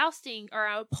in jousting or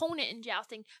an opponent in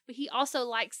jousting, but he also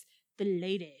likes the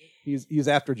lady. He's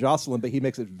after Jocelyn, but he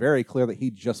makes it very clear that he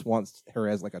just wants her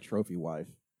as like a trophy wife.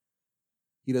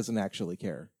 He doesn't actually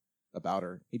care about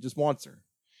her. He just wants her.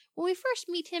 When we first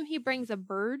meet him, he brings a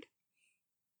bird.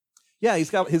 Yeah,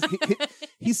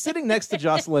 he's sitting next to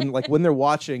Jocelyn like when they're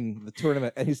watching the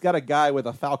tournament, and he's got a guy with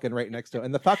a falcon right next to him,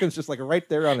 and the falcon's just like right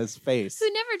there on his face.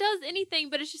 Who never does anything,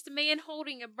 but it's just a man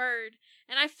holding a bird.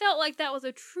 And I felt like that was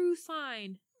a true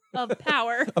sign of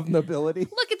power. Of nobility.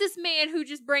 Look at this man who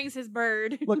just brings his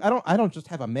bird. Look, I don't just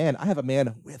have a man. I have a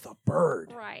man with a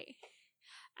bird. Right.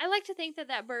 I like to think that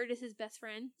that bird is his best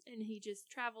friend, and he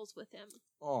just travels with him.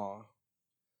 Aw.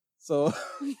 So,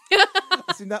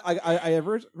 see, now, I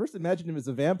first imagined him as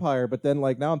a vampire, but then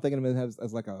like now I'm thinking of him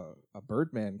as like a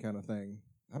Birdman kind of thing.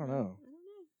 I don't know.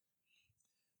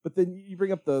 But then you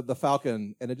bring up the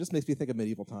falcon, and it just makes me think of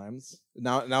medieval times.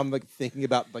 Now I'm like thinking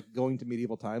about like going to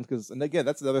medieval times and again,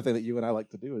 that's another thing that you and I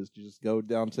like to do is to just go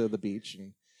down to the beach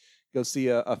and go see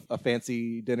a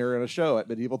fancy dinner and a show at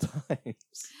medieval times.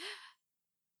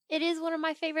 It is one of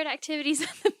my favorite activities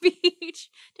at the beach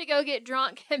to go get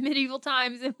drunk at medieval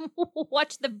times and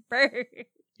watch the bird.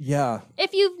 Yeah.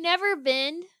 If you've never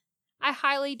been, I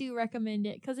highly do recommend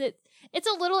it because it's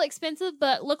a little expensive,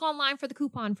 but look online for the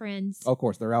coupon friends. Of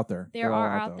course, they're out there. They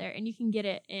are out there, and you can get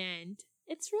it, and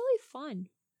it's really fun.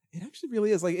 It actually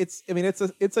really is. Like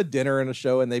it's a dinner and a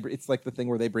show, and it's like the thing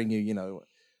where they bring you,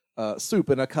 soup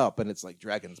in a cup, and it's like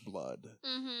dragon's blood,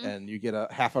 and you get a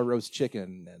half a roast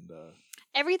chicken, and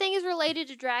everything is related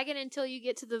to dragon until you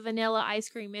get to the vanilla ice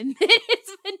cream, and then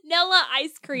it's vanilla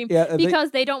ice cream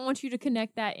because they don't want you to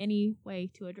connect that any way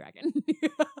to a dragon.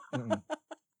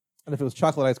 And if it was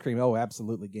chocolate ice cream, oh,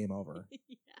 absolutely, game over. Yeah.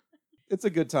 It's a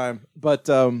good time, but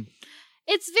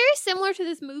it's very similar to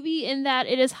this movie in that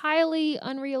it is highly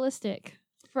unrealistic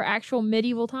for actual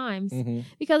medieval times.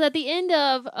 Because at the end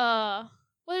of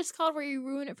what is it called where you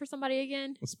ruin it for somebody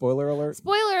again? Spoiler alert.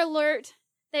 Spoiler alert.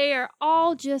 They are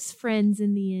all just friends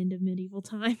in the end of medieval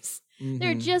times.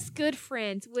 They're just good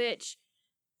friends, which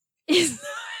is...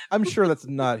 I'm sure that's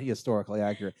not historically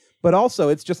accurate. But also,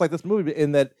 it's just like this movie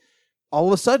in that all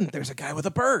of a sudden, there's a guy with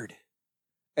a bird.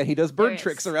 And he does bird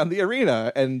tricks around the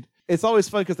arena. And it's always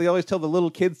fun because they always tell the little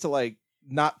kids to like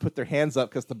not put their hands up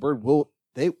because the bird will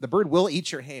eat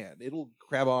your hand. It'll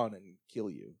grab on and kill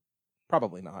you.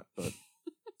 Probably not, but...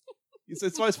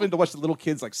 It's always fun to watch the little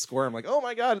kids like squirm, like, oh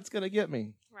my God, it's going to get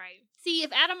me. Right. See,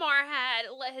 if Adamar had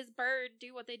let his bird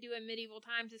do what they do in medieval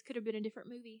times, this could have been a different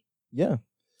movie. Yeah.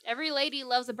 Every lady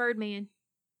loves a bird man.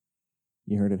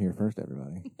 You heard it here first,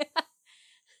 everybody.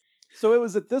 So it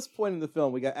was at this point in the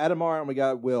film, we got Adamar and we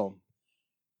got Will.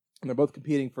 And they're both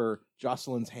competing for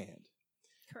Jocelyn's hand.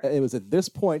 Correct. It was at this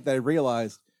point that I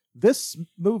realized this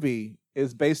movie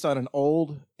is based on an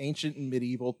old, ancient, and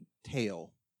medieval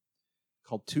tale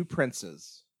called Two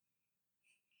Princes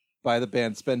by the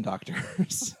band Spin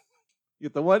Doctors. You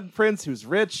get the one prince who's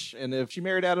rich, and if she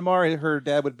married Adamar, her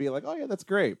dad would be like, oh yeah, that's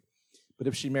great. But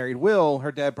if she married Will,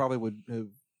 her dad probably would have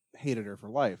hated her for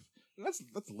life. And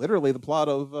that's literally the plot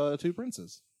of Two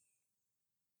Princes.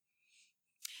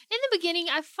 In the beginning,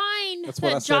 I find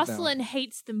that Jocelyn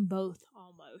hates them both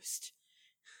almost.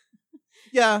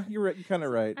 Yeah, you're right. You're kind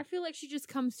of right. I feel like she just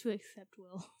comes to accept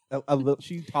Will.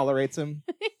 She tolerates him.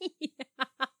 Yeah.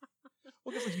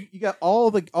 Well, because you got all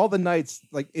the knights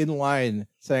like in line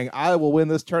saying, "I will win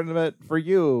this tournament for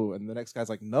you," and the next guy's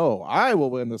like, "No, I will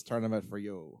win this tournament for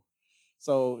you."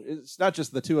 So it's not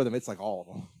just the two of them; it's like all of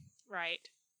them. Right.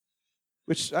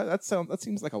 Which that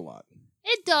seems like a lot.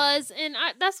 It does, and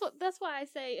that's why I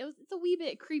say it's a wee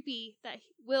bit creepy that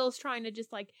Will's trying to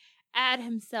just like add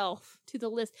himself to the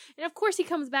list. And of course he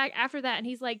comes back after that and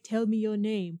he's like, tell me your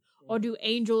name. Or do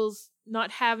angels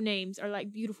not have names or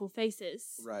like beautiful faces?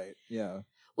 Right, yeah.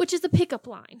 Which is a pickup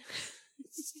line.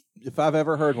 If I've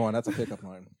ever heard one, that's a pickup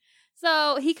line.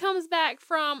 So he comes back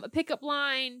from a pickup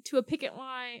line to a pickup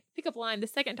line the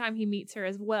second time he meets her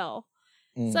as well.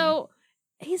 So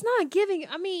he's not giving,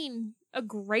 a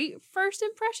great first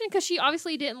impression because she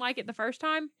obviously didn't like it the first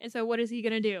time. And so what is he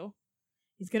going to do?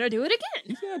 He's going to do it again.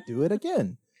 He's going to do it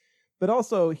again. But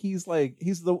also he's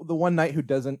the one knight who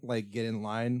doesn't like get in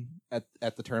line at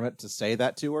the tournament to say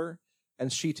that to her.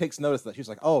 And she takes notice that she's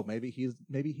like, oh, maybe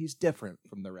he's different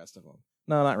from the rest of them.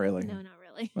 No, not really. No, not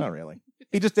really. Not really.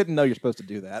 He just didn't know you're supposed to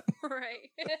do that.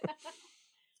 Right.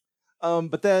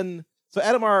 But then, so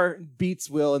Adamar beats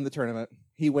Will in the tournament.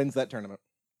 He wins that tournament.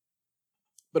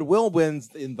 But Will wins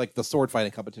in like the sword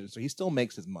fighting competition, so he still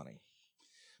makes his money.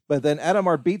 But then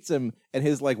Adamar beats him, and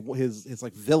his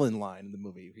villain line in the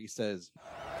movie, he says,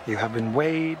 You have been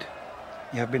weighed,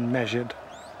 you have been measured,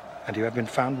 and you have been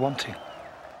found wanting.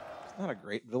 it's not a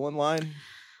great villain line.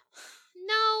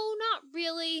 No, not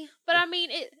really. But I mean,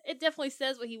 it definitely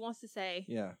says what he wants to say.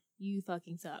 Yeah. You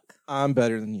fucking suck. I'm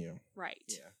better than you. Right.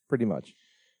 Yeah, pretty much.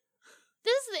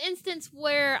 This is the instance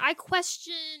where I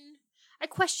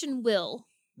question Will.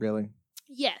 Really?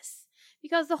 Yes.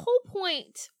 Because the whole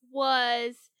point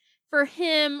was for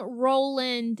him,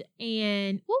 Roland,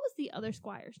 and what was the other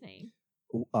squire's name?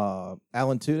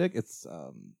 Alan Tudyk, it's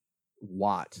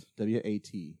Watt.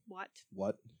 W-A-T.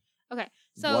 What? Okay.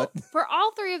 So What? for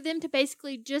all three of them to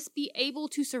basically just be able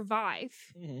to survive,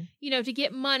 Mm-hmm. to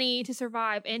get money to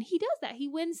survive. And he does that. He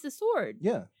wins the sword.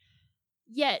 Yeah.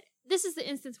 Yet, this is the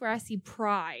instance where I see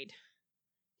pride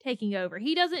taking over.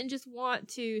 He doesn't just want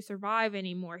to survive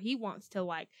anymore. He wants to,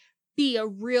 be a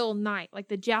real knight, like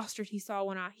the jousters he saw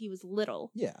when he was little.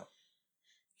 Yeah.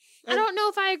 I don't know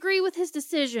if I agree with his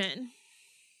decision.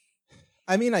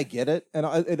 I mean, I get it. And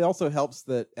it also helps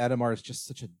that Adamar is just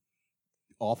such an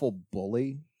awful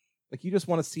bully. Like, you just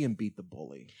want to see him beat the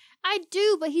bully. I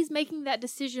do, but he's making that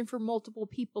decision for multiple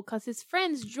people because his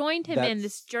friends joined him in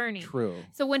this journey. True.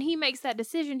 So when he makes that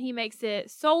decision, he makes it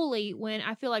solely when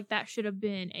I feel like that should have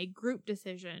been a group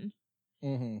decision.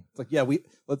 Mm-hmm. It's like, yeah,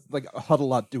 let's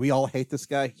huddle up. Do we all hate this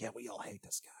guy? Yeah, we all hate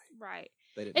this guy. Right.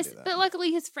 They didn't do that. But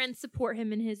luckily his friends support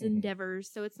him in his Mhm. endeavors,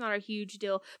 so it's not a huge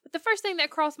deal. But the first thing that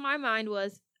crossed my mind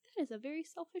was, that is a very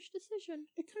selfish decision.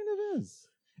 It kind of is.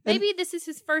 And- Maybe this is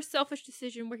his first selfish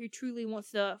decision where he truly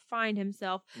wants to find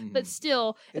himself. Mhm. But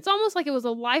still, it's almost like it was a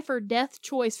life or death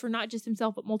choice for not just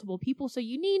himself, but multiple people. So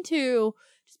you need to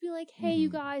just be like, hey, you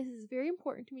Mhm. guys, this is very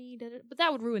important to me. But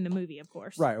that would ruin the movie, of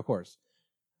course. Right, of course.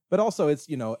 But also, it's,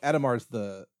 Adamar's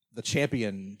the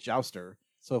champion jouster.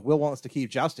 So if Will wants to keep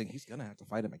jousting, he's going to have to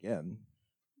fight him again.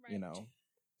 Right.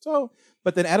 So,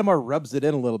 but then Adamar rubs it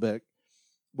in a little bit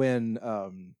when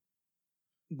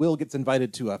Will gets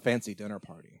invited to a fancy dinner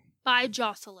party By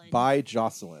Jocelyn. by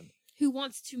Jocelyn. Who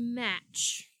wants to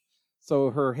match.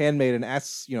 So her handmaiden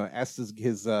asks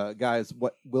his guys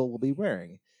what Will be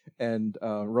wearing. And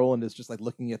Roland is just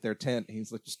looking at their tent. And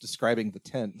he's just describing the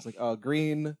tent. It's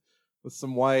green with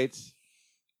some white.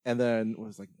 And then it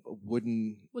was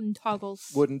wooden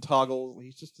toggles. Wooden toggles.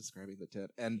 He's just describing the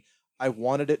tent. And I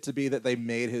wanted it to be that they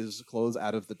made his clothes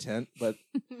out of the tent, but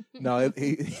no,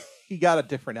 he got a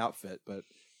different outfit. But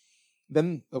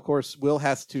then, of course, Will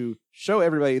has to show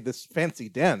everybody this fancy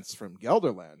dance from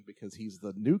Gelderland because he's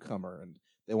the newcomer, and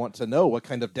they want to know what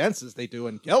kind of dances they do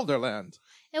in Gelderland.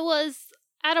 It was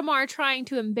Adamar trying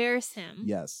to embarrass him.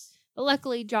 Yes. But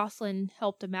luckily, Jocelyn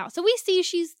helped him out. So we see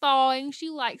she's thawing. She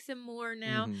likes him more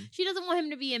now. Mhm. She doesn't want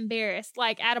him to be embarrassed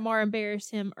like Adamar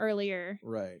embarrassed him earlier.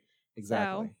 Right.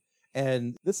 Exactly.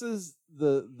 And this is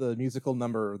the musical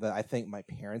number that I think my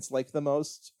parents like the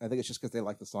most. I think it's just because they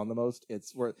like the song the most.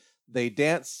 It's where they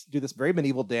do this very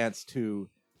medieval dance to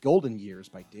Golden Years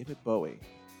by David Bowie.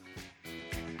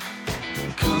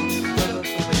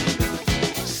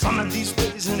 Some of these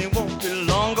days and it won't be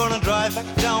long. Gonna drive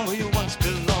back down where you once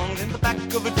belonged. In the back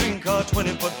of a dream car 20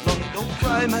 foot long. Don't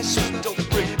cry my sweet, don't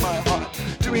break my heart.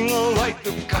 Doing alright,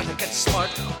 we've gotta get smart.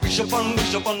 Wish upon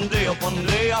day upon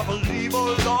day. I believe,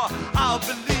 oh Lord, I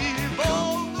believe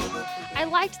all the way. I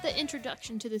liked the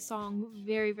introduction to the song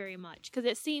very, very much because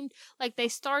it seemed like they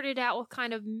started out with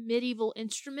kind of medieval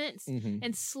instruments Mm-hmm.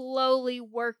 and slowly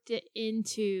worked it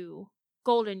into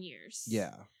Golden Years.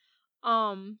 Yeah.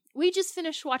 We just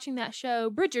finished watching that show,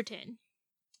 Bridgerton.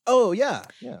 Oh, yeah.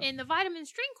 Yeah. And the Vitamin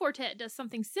String Quartet does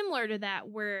something similar to that,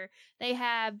 where they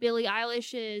have Billie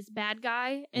Eilish's Bad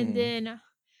Guy, and Mhm. then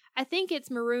I think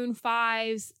it's Maroon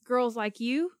 5's Girls Like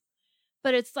You,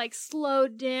 but it's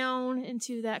slowed down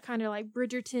into that kind of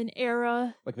Bridgerton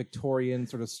era. Victorian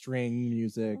sort of string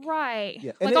music. Right.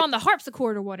 Yeah, and On the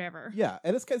harpsichord or whatever. Yeah,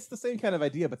 and it's the same kind of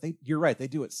idea, but you're right, they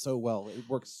do it so well. It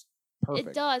works perfect.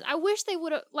 It does. I wish they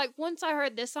would have, once I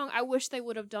heard this song, I wish they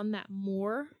would have done that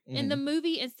more in the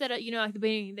movie instead of, at the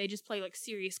beginning, they just play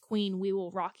Serious Queen, We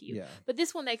Will Rock You. Yeah. But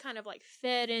this one, they kind of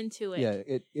fed into it.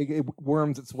 Yeah, it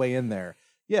worms its way in there.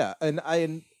 Yeah,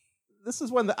 and this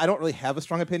is one that I don't really have a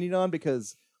strong opinion on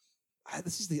because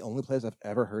this is the only place I've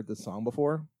ever heard this song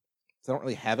before. So I don't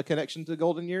really have a connection to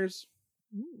Golden Years.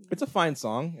 Ooh. It's a fine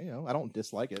song. I don't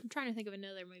dislike it. I'm trying to think of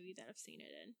another movie that I've seen it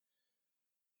in.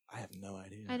 I have no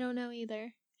idea. I don't know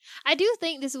either. I do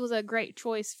think this was a great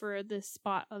choice for this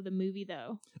spot of the movie,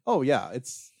 though. Oh yeah,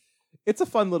 it's a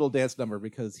fun little dance number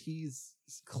because he's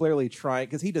clearly trying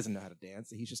because he doesn't know how to dance.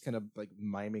 He's just kind of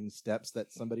miming steps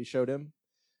that somebody showed him,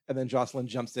 and then Jocelyn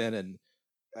jumps in and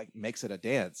like makes it a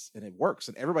dance, and it works,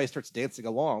 and everybody starts dancing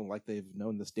along like they've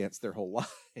known this dance their whole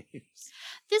lives.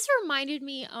 This reminded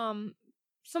me,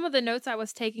 some of the notes I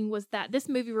was taking was that this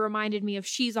movie reminded me of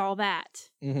She's All That,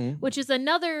 Mm-hmm. which is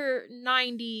another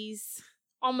 90s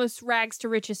almost rags to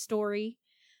riches story.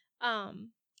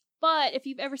 But if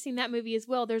you've ever seen that movie as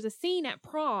well, there's a scene at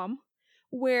prom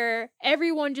where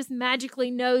everyone just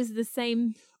magically knows the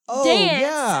same Oh dance.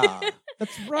 yeah,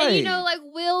 that's right. And you know, like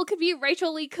Will could be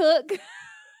Rachel Lee Cook.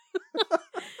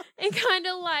 And kind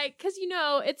of like, because you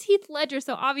know, it's Heath Ledger,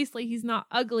 so obviously he's not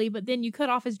ugly, but then you cut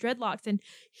off his dreadlocks and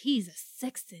he's a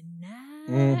sexy knight.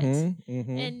 Mm-hmm,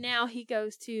 mm-hmm. And now he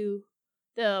goes to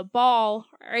the ball,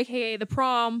 or aka the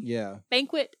prom yeah,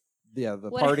 banquet, the whatever.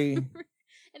 party.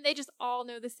 And they just all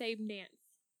know the same dance.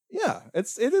 Yeah,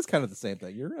 it is kind of the same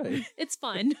thing. You're right. It's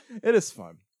fun. It is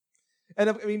fun, and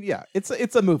I mean, yeah, it's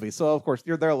a movie, so of course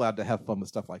they're allowed to have fun with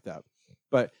stuff like that.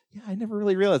 But yeah, I never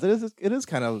really realized it is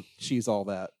kind of She's All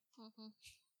That. Mm-hmm.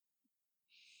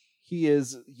 He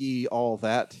is ye all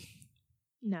that.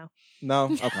 No. No,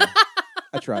 okay.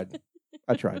 I tried.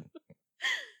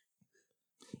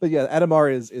 But yeah, Adamar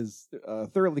is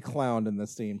thoroughly clowned in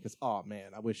this scene because oh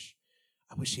man, I wish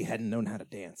he hadn't known how to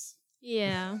dance.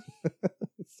 Yeah.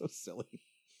 It's so silly.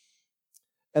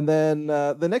 And then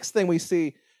the next thing we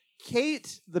see,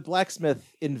 Kate the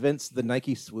blacksmith invents the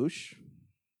Nike swoosh,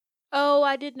 Oh,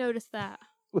 I did notice that.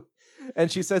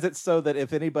 and she says it's so that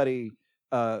if anybody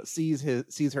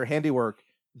sees her handiwork,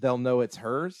 they'll know it's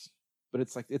hers. But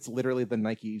it's literally the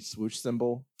Nike swoosh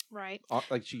symbol. Right.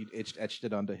 Like she etched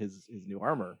it onto his new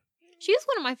armor. She's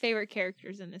one of my favorite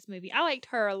characters in this movie. I liked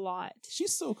her a lot.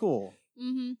 She's so cool.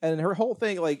 Mm-hmm. And her whole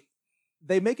thing, like,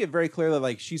 they make it very clear that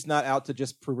like she's not out to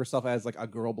just prove herself as like a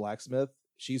girl blacksmith.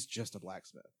 She's just a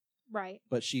blacksmith. Right.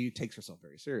 But she takes herself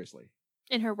very seriously.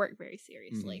 And her work very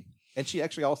seriously. And she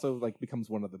actually also like becomes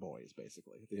one of the boys,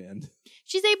 basically, at the end.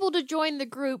 She's able to join the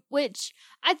group, which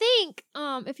I think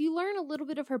if you learn a little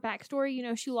bit of her backstory, you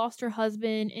know, she lost her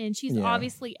husband and she's Yeah.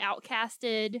 obviously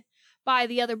outcasted by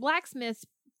the other blacksmiths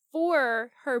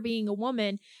for her being a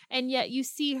woman, and yet you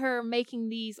see her making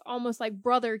these almost like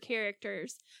brother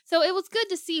characters. So it was good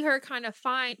to see her kind of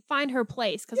find her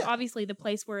place, because Yeah. obviously the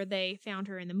place where they found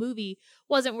her in the movie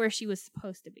wasn't where she was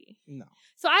supposed to be. No.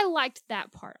 So I liked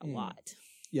that part a Mm. lot.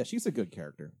 Yeah, she's a good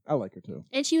character. I like her too.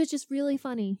 And she was just really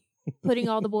funny, putting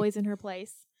all the boys in her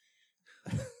place.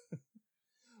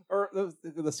 Or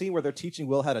the scene where they're teaching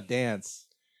Will how to dance,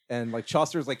 and like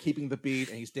Chaucer's like keeping the beat,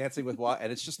 and he's dancing with Watt,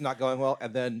 and it's just not going well.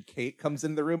 And then Kate comes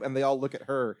in the room, and they all look at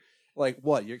her like,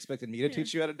 "What? You expected me to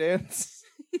teach you how to dance?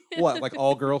 What? Like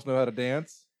all girls know how to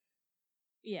dance?"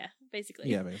 Yeah, basically.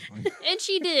 Yeah, basically. And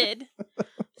she did.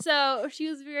 So she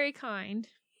was very kind.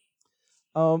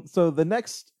 So the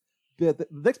next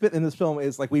bit in this film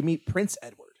is like we meet Prince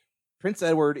Edward. Prince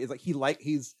Edward is like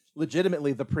he's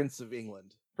legitimately the Prince of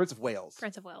England, Prince of Wales.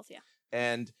 Prince of Wales, yeah.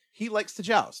 And he likes to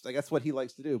joust. Like that's what he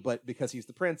likes to do. But because he's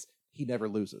the prince, he never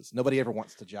loses. Nobody ever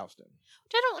wants to joust him.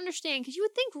 Which I don't understand, because you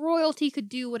would think royalty could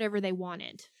do whatever they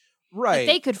wanted. Right. Like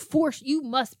they could force, you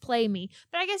must play me.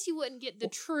 But I guess you wouldn't get the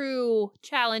true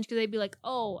challenge, because they'd be like,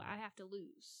 oh, I have to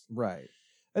lose. Right.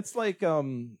 It's like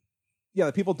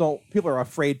people are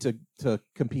afraid to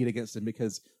compete against him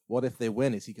because what if they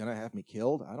win? Is he gonna have me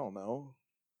killed? I don't know.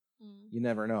 You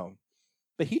never know.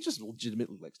 But he just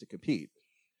legitimately likes to compete.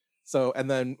 So, and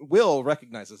then Will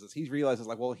recognizes this. He realizes,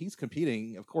 like, well, he's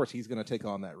competing. Of course, he's going to take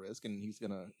on that risk, and he's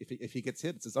going to, if he gets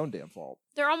hit, it's his own damn fault.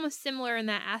 They're almost similar in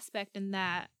that aspect, in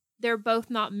that they're both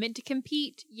not meant to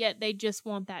compete, yet they just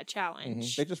want that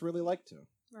challenge. They just really like to.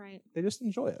 Right. They just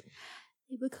enjoy it.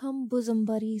 They become bosom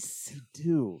buddies. They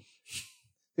do.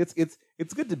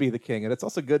 It's good to be the king, and it's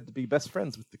also good to be best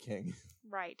friends with the king.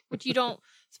 Right. Which you don't,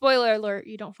 spoiler alert,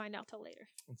 you don't find out till later.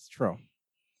 It's true.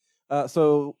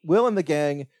 So Will and the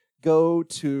gang go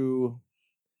to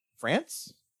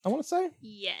France, I want to say,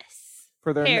 Yes.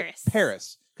 for their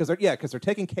Paris. because they're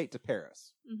taking Kate to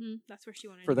Paris Mm-hmm. That's where she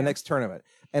wanted for to the go. next tournament.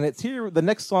 And it's here. The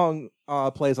next song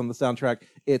plays on the soundtrack.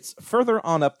 It's "Further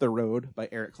On Up the Road" by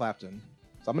Eric Clapton.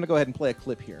 So I'm going to go ahead and play a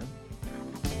clip here.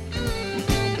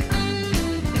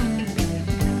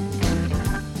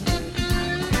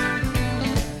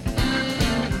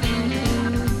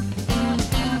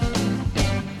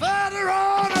 Further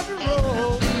on up the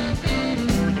road,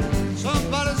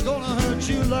 somebody's gonna hurt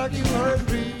you like you hurt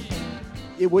me.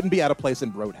 It wouldn't be out of place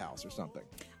in Roadhouse or something.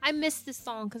 I missed this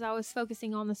song because I was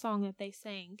focusing on the song that they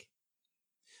sang.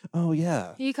 Oh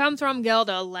yeah. He comes from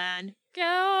Gelderland.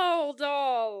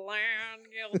 Gelderland.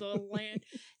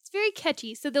 It's very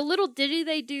catchy. So the little ditty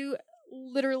they do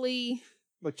literally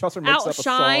Like Chaucer makes up a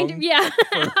Outshined. song. Yeah.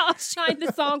 Outshined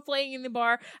the song playing in the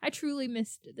bar. I truly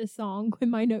missed this song with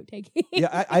my note taking.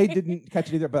 Yeah, I didn't catch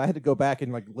it either, but I had to go back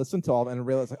and like listen to all of it and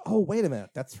realize like, oh, wait a minute,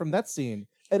 that's from that scene.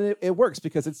 And it works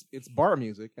because it's bar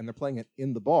music and they're playing it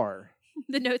in the bar.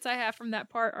 The notes I have from that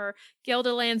part are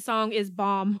Gelderland's song is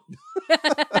bomb.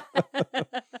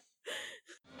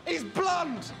 He's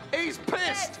blonde. He's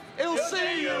pissed. He'll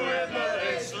see you in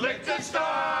the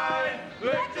Liechtenstein.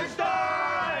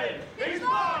 Liechtenstein. He's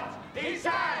blonde. He's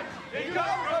sad. He comes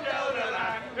from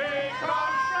Gelderland. He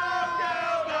comes from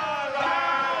Gelderland.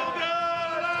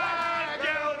 Gelderland.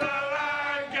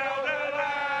 Gelderland.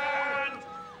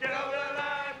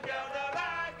 Gelderland.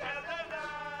 Gelderland.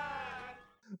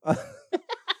 Gelderland.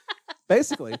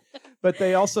 Basically. But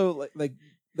they also like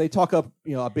they talk up,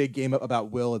 a big game about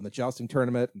Will in the jousting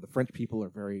tournament, and the French people are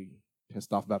very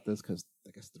pissed off about this because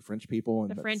I guess the French people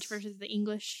and The French versus the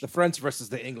English. the French versus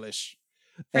the English.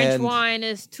 French And- wine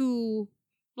is too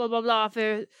blah blah blah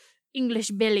for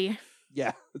English belly.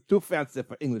 Yeah, too fancy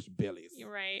for English billies.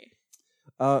 You're right.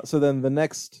 So then the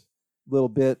next little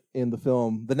bit in the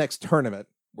film, the next tournament,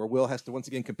 where Will has to once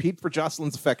again compete for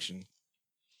Jocelyn's affection.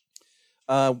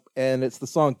 And it's the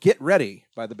song Get Ready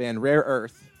by the band Rare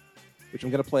Earth, which I'm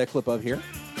going to play a clip of here.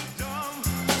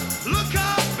 Look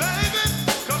out, baby,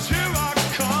 'cause here I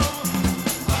come.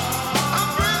 I'm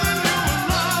bringing you a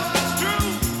love that's true.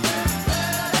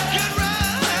 Get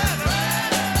ready.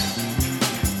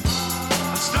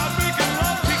 I start making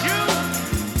love to you.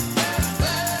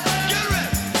 Get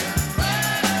ready.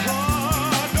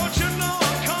 Oh, don't you know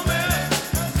I'm coming?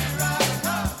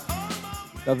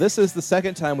 Now, this is the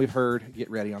second time we've heard Get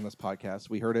Ready on this podcast.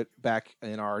 We heard it back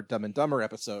in our Dumb and Dumber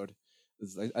episode.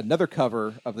 This is another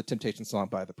cover of the Temptation song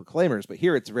by the Proclaimers, but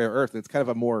here it's Rare Earth. It's kind of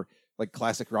a more like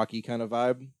classic rocky kind of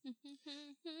vibe.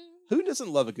 Who doesn't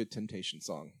love a good Temptation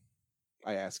song?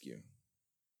 I ask you.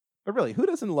 But really, who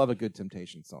doesn't love a good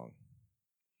Temptation song?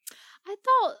 I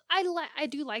thought I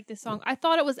do like this song. I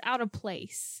thought it was out of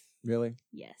place. Really?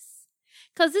 Yes.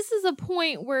 Cuz this is a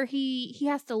point where he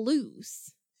has to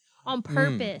lose on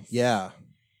purpose. Yeah.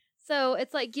 So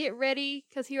it's like, get ready,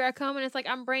 because here I come, and it's like,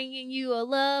 I'm bringing you a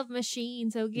love machine,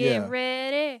 so get Yeah.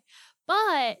 ready.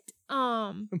 But,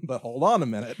 But hold on a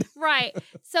minute. right.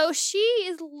 So she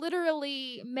is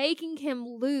literally making him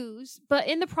lose, but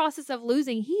in the process of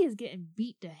losing, he is getting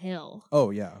beat to hell. Oh,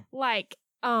 yeah. Like,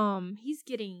 he's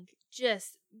getting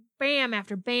just bam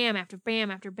after bam after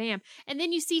bam after bam. And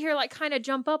then you see her like kind of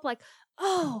jump up like,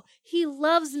 oh, he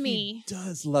loves me. He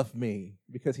does love me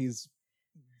because he's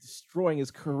destroying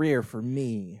his career for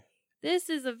me. This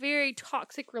is a very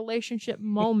toxic relationship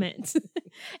moment.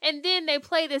 And then they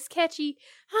play this catchy,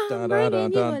 I'm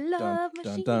bringing you a love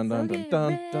machine, so get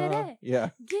ready, Yeah.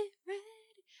 get ready.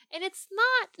 And it's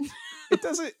not, It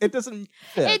doesn't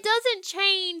fit. it doesn't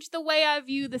change the way I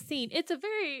view the scene. It's a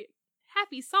very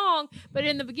happy song, but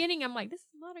in the beginning I'm like, this is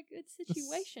not a good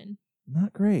situation.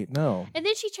 Not great, no. And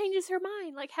then she changes her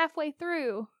mind like halfway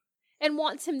through and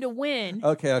wants him to win.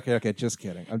 Okay. Just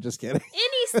kidding. I'm just kidding.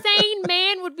 Any sane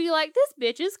man would be like, this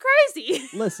bitch is crazy.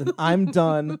 Listen, I'm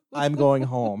done. I'm going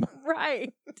home.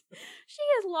 Right. She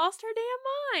has lost her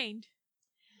damn mind.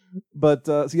 But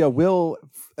so yeah, Will.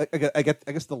 I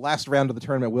guess the last round of the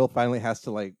tournament, Will finally has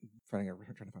to like trying to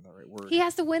find the right word. He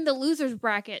has to win the losers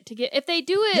bracket to get. If they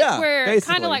do it Yeah, where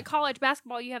basically. kind of like college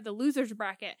basketball, you have the losers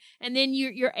bracket, and then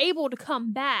you're able to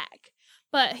come back.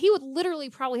 But he would literally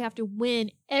probably have to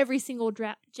win every single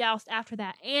joust after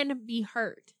that and be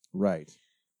hurt. Right.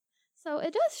 So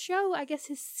it does show, I guess,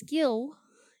 his skill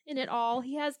in it all.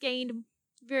 He has gained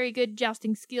very good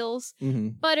jousting skills, Mm-hmm.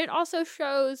 but it also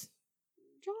shows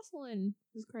Jocelyn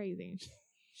is crazy.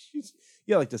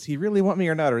 Yeah, like, does he really want me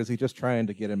or not, or is he just trying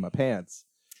to get in my pants?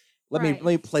 Let Right.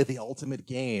 me play the ultimate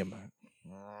game.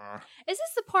 Is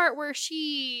this the part where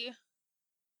she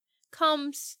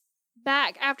comes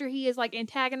back after he has like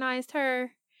antagonized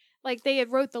her? Like they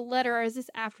had wrote the letter, or is this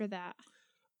after that?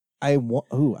 I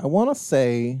want to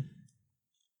say.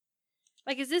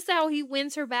 Like, is this how he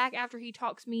wins her back after he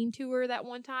talks mean to her that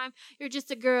one time? You're just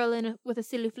a girl with a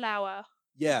silly flower.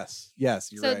 Yes, you're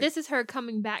So right. this is her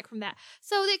coming back from that.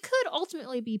 So it could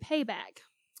ultimately be payback.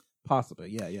 Possibly,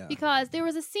 yeah. Because there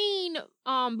was a scene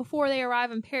before they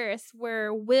arrive in Paris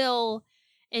where Will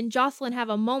and Jocelyn have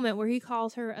a moment where he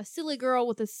calls her a silly girl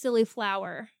with a silly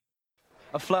flower.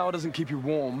 A flower doesn't keep you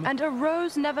warm. And a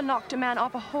rose never knocked a man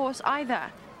off a horse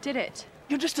either, did it?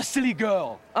 You're just a silly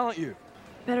girl, aren't you?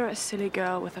 Better a silly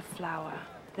girl with a flower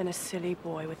than a silly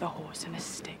boy with a horse and a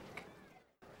stick.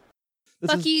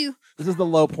 Fuck you. This is the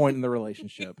low point in the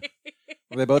relationship.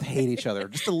 Where they both hate each other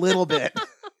just a little bit.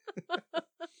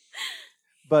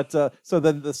 But so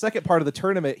then the second part of the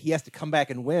tournament, he has to come back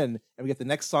and win, and we get the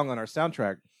next song on our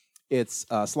soundtrack. It's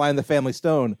Sly and the Family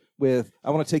Stone with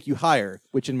 "I Want to Take You Higher,"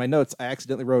 which in my notes I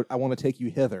accidentally wrote "I Want to Take You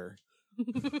Hither."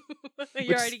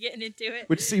 You're already getting into it.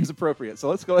 Which seems appropriate. So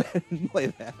let's go ahead and play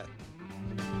that.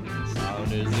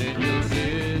 Sound is in your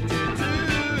city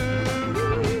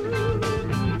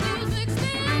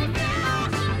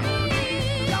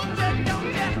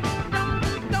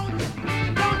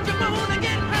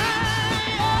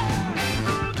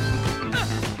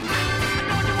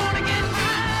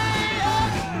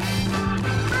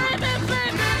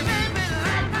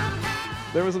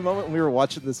There was a moment when we were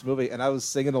watching this movie and I was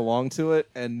singing along to it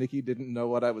and Nikki didn't know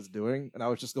what I was doing. And I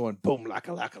was just going, boom,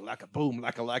 laka, laka, laka, boom,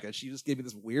 laka, laka. She just gave me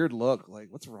this weird look like,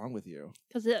 what's wrong with you?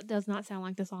 Because it does not sound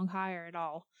like the song Higher at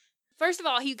all. First of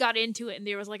all, he got into it and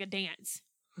there was like a dance.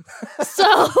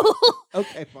 So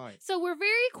okay, fine. So we're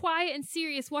very quiet and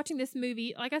serious watching this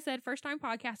movie. Like I said, first time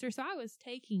podcaster, so I was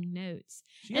taking notes.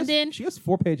 She has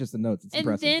 4 pages of notes. It's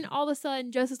impressive. Then all of a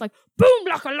sudden, Joseph's like, boom,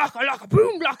 laka, laka, laka,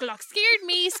 boom, laka, laka. Scared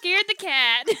me, scared the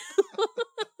cat.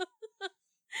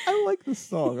 I like this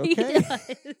song, okay? He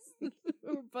does.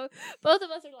 Both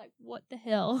of us are like, what the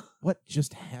hell? What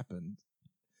just happened?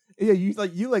 Yeah, you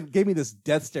gave me this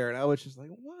death stare and I was just like,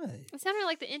 what? It sounded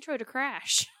like the intro to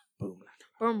Crash. Boom, laka.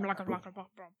 Boom, laka, laka, boom.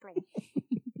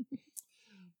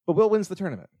 But Will wins the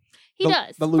tournament. He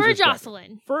does. For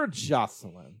Jocelyn. For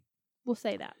Jocelyn. We'll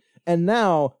say that. And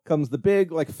now comes the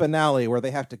big finale where they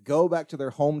have to go back to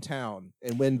their hometown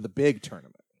and win the big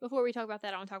tournament. Before we talk about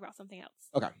that, I want to talk about something else.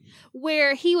 Okay.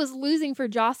 Where he was losing for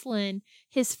Jocelyn,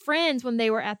 his friends, when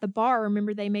they were at the bar,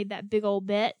 remember they made that big old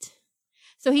bet?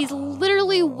 So he's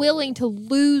literally willing to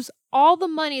lose all the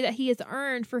money that he has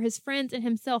earned for his friends and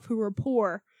himself who were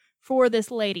poor for this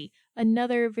lady.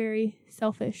 Another very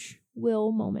selfish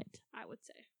Will moment, I would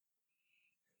say.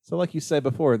 So like you said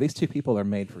before, these two people are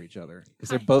made for each other because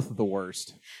they're both the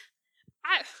worst.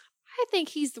 I think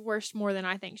he's the worst more than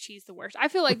I think she's the worst. I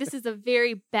feel like this is a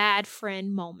very bad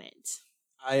friend moment.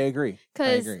 I agree.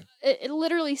 Because it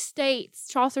literally states,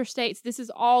 Chaucer states, this is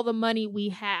all the money we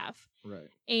have. Right.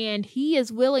 And he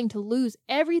is willing to lose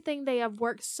everything they have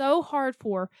worked so hard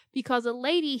for because a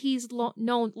lady he's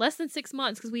known less than 6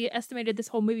 months, because we estimated this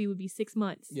whole movie would be 6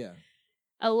 months. Yeah.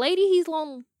 A lady he's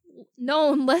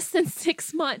known less than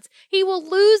 6 months. He will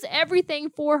lose everything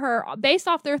for her based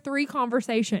off their 3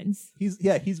 conversations.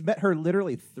 He's met her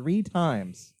literally 3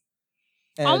 times.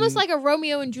 Almost like a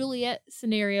Romeo and Juliet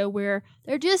scenario where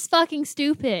they're just fucking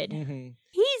stupid. Mm-hmm.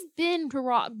 He's been to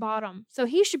rock bottom, so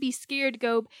he should be scared to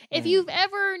go. If you've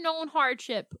ever known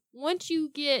hardship, once you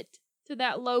get to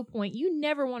that low point, you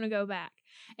never want to go back.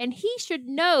 And he should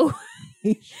know.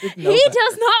 He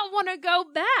does not want to go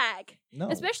back. No.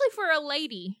 Especially for a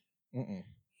lady.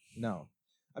 No.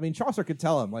 I mean, Chaucer could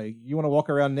tell him, you want to walk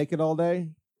around naked all day?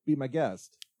 Be my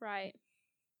guest. Right.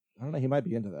 I don't know. He might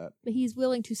be into that. But he's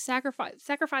willing to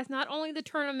sacrifice not only the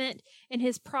tournament and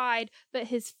his pride, but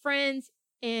his friends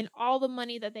and all the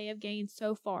money that they have gained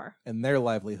so far. And their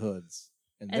livelihoods.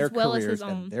 And their careers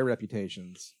and their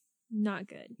reputations. Not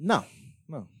good. No.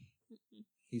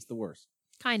 He's the worst.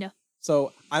 Kind of.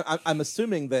 So I'm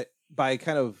assuming that by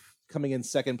kind of coming in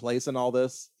second place in all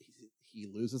this, he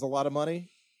loses a lot of money.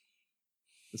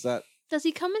 Is that... Does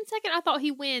he come in second? I thought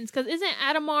he wins, because isn't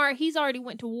Adhemar, he's already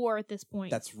went to war at this point.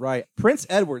 That's right. Prince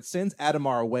Edward sends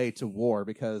Adhemar away to war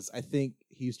because I think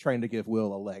he's trying to give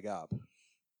Will a leg up.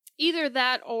 Either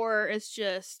that or it's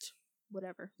just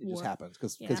whatever. It just happens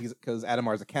because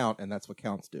Adhemar's a count, and that's what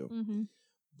counts do. Mm-hmm.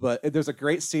 But there's a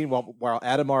great scene while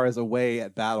Adhemar is away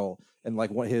at battle, and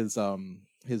his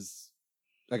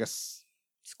I guess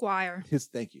squire. His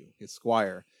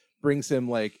squire brings him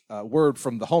word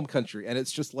from the home country, and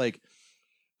it's just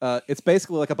it's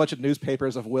basically like a bunch of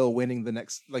newspapers of Will winning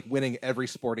winning every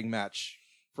sporting match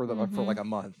for a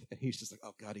month, and he's just like,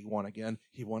 oh god, he won again,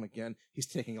 he's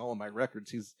taking all of my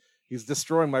records, he's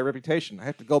destroying my reputation, I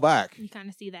have to go back. You kind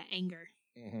of see that anger.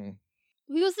 Mm-hmm.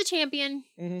 He was the champion.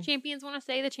 Mm-hmm. Champions want to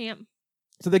stay the champ.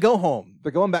 So they go home.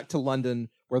 They're going back to London,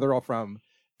 where they're all from,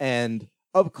 and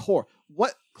of course,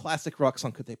 what classic rock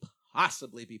song could they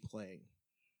possibly be playing?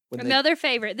 Another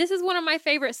favorite. This is one of my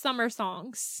favorite summer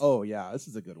songs. Oh, yeah. This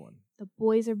is a good one. The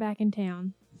Boys Are Back in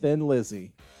Town. Thin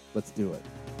Lizzy. Let's do it.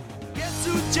 Guess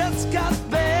who just got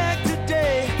back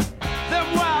today? Them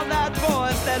wild-eyed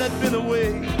boys that had been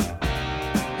away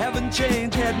haven't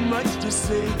changed, had much to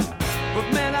say.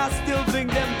 But man, I still think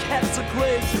them cats are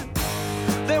crazy.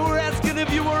 They were asking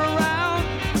if you were around,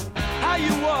 how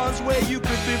you was, where you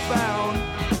could be found.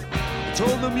 I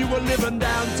told them you were living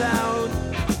downtown,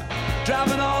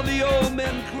 driving all the old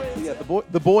men crazy. Yeah, the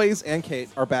the boys and Kate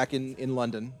are back in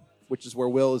London, which is where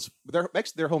Will is. Their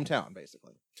hometown,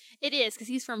 basically. It is, because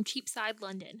he's from Cheapside,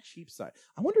 London. Cheapside.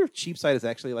 I wonder if Cheapside is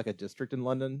actually like a district in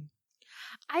London.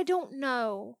 I don't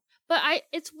know. But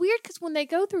it's weird because when they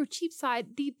go through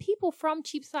Cheapside, the people from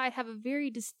Cheapside have a very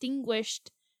distinguished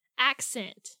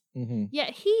accent. Mm-hmm.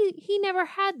 Yet he never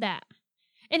had that.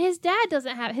 And his dad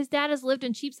doesn't have. His dad has lived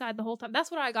in Cheapside the whole time.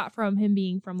 That's what I got from him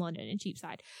being from London and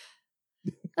Cheapside.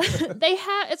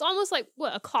 It's almost like,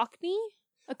 what, a Cockney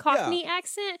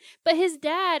accent? But his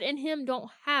dad and him don't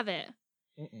have it.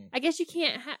 Mm-mm. I guess you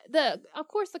can't of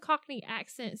course the Cockney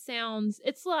accent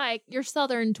it's like your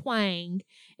Southern twang.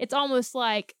 It's almost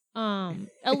like a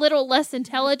little less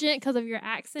intelligent because of your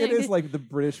accent. It is like the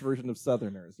British version of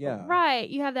Southerners, yeah. Right,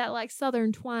 you have that like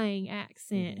Southern twang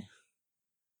accent. Mm.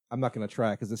 I'm not going to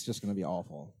try because it's just going to be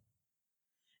awful.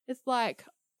 It's like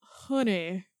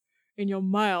honey in your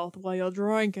mouth while you're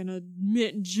drinking a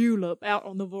mint julep out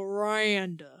on the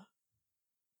veranda.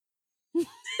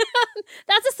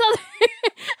 That's a Southern.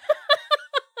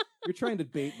 You're trying to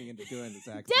bait me into doing this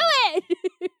accent. Do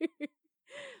it!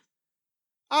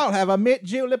 I'll have a mint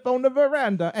julep on the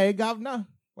veranda, eh, governor?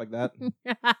 Like that.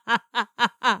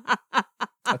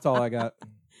 That's all I got.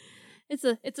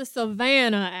 It's a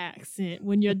Savannah accent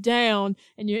when you're down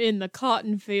and you're in the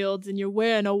cotton fields and you're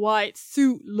wearing a white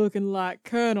suit looking like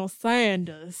Colonel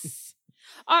Sanders.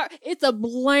 Or it's a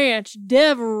Blanche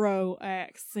Devereaux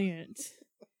accent.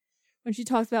 When she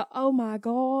talks about, oh my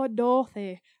God,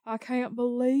 Dorothy, I can't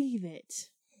believe it.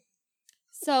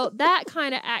 So that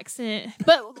kind of accent,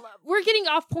 but we're getting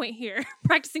off point here,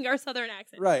 practicing our Southern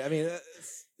accent. Right. I mean,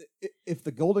 if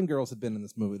the Golden Girls had been in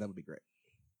this movie, that would be great.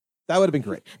 That would have been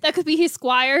great. That could be his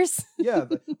squires. Yeah.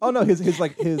 Oh no, his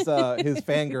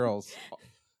fangirls.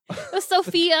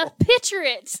 Sophia, picture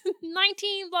it.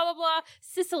 19, blah, blah, blah,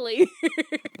 Sicily.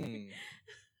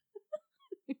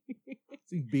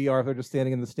 See B. Arthur just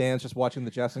standing in the stands, just watching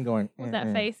the chess and going... With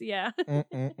that face, yeah.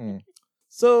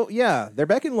 So, yeah, they're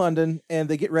back in London, and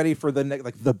they get ready for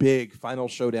the big final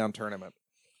showdown tournament.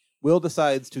 Will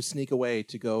decides to sneak away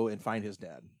to go and find his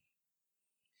dad.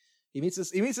 He meets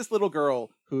this little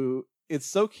girl who is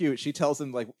so cute. She tells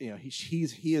him,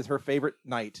 he is her favorite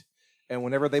knight. And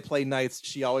whenever they play knights,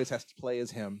 she always has to play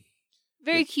as him.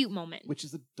 Very cute moment. Which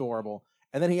is adorable.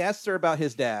 And then he asks her about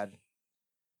his dad.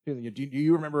 Do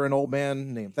you remember an old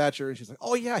man named Thatcher? And she's like,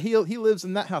 oh, yeah, he lives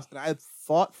in that house. And I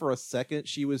thought for a second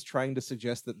she was trying to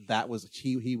suggest that was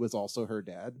he was also her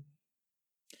dad.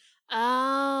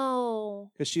 Oh.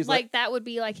 Because she's that would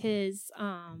be like his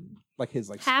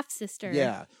half sister.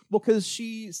 Yeah. Well, because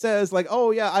she says oh,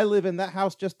 yeah, I live in that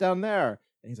house just down there.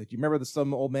 And he's like, do you remember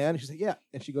some old man? And she's like, yeah.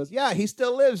 And she goes, yeah, he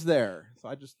still lives there. So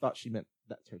I just thought she meant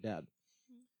that's her dad.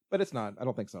 But it's not. I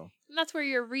don't think so. And that's where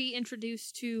you're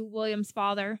reintroduced to William's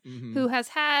father, who has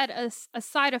had a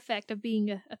side effect of being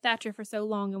a Thatcher for so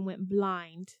long and went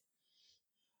blind.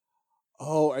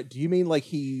 Oh, do you mean like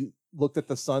he looked at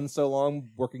the sun so long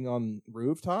working on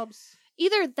rooftops?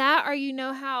 Either that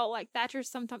or how Thatcher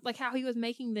sometimes, how he was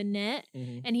making the net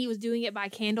and he was doing it by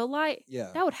candlelight. Yeah.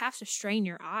 That would have to strain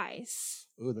your eyes.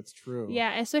 Oh, that's true.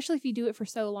 Yeah, especially if you do it for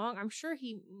so long. I'm sure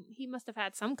he must have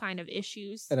had some kind of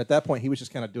issues. And at that point, he was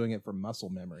just kind of doing it for muscle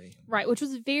memory. Right, which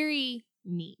was very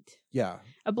neat. Yeah.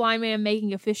 A blind man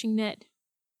making a fishing net.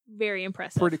 Very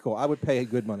impressive. Pretty cool. I would pay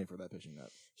good money for that fishing net.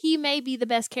 He may be the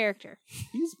best character.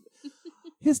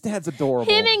 His dad's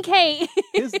adorable. Him and Kate.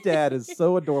 His dad is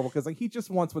so adorable because he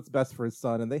just wants what's best for his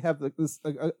son, and they have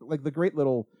the great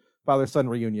little father-son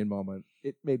reunion moment.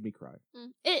 It made me cry.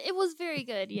 It was very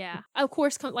good, yeah. Of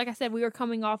course, like I said, we were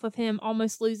coming off of him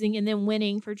almost losing and then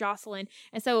winning for Jocelyn,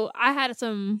 and so I had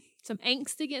some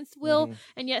angst against Will,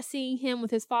 and yet seeing him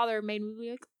with his father made me be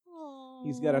like, oh.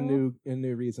 He's got a new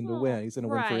reason to win. He's going to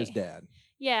win for his dad.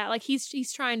 Yeah,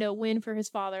 he's trying to win for his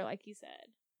father, like you said.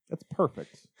 That's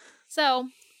perfect. So,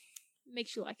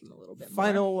 makes you like him a little bit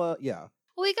more. Yeah.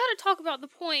 Well, we got to talk about the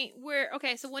point where,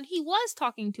 okay, so when he was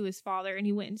talking to his father and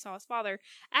he went and saw his father,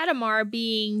 Adamar,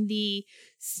 being the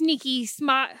sneaky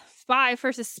spy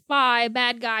versus spy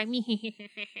bad guy,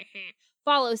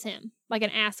 follows him like an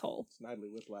asshole. Snidely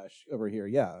Whiplash over here,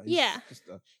 yeah.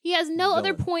 He has no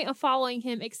other point of following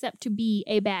him except to be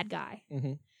a bad guy.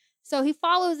 Mm-hmm. So he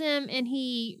follows him and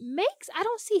I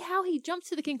don't see how he jumps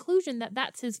to the conclusion that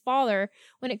that's his father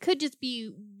when it could just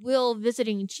be Will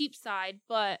visiting Cheapside,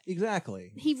 but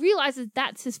exactly. He realizes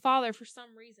that's his father for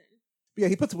some reason. Yeah,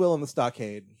 he puts Will in the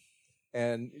stockade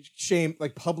and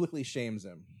publicly shames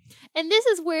him. And this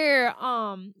is where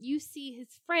you see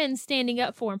his friends standing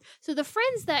up for him. So the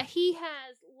friends that he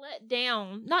has let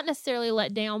down, not necessarily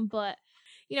let down, but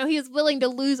he is willing to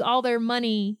lose all their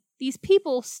money these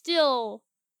people still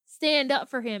stand up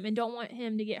for him and don't want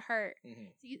him to get hurt. Mhm.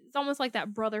 It's almost like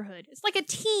that brotherhood. It's like a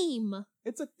team.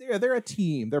 They're a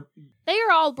team. They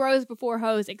are all bros before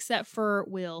hoes except for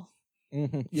Will.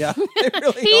 Yeah, they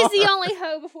really He's are. the only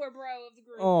hoe before bro of the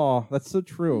group. Oh, that's so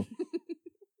true.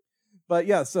 But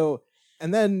yeah, so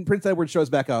and then Prince Edward shows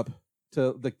back up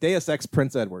to the Deus Ex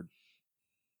Prince Edward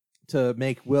to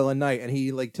make Will a knight, and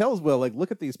he like tells Will like,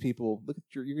 look at these people, look at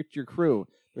your crew,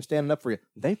 they're standing up for you.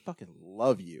 They fucking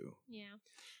love you. Yeah.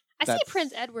 I see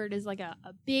Prince Edward as like a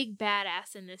big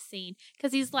badass in this scene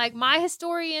because he's like, my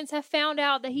historians have found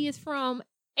out that he is from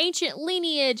ancient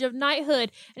lineage of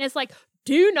knighthood, and it's like,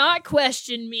 do not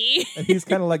question me. And he's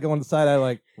kind of like going to the side eye,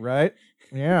 like, right?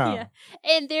 Yeah. Yeah.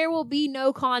 And there will be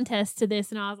no contest to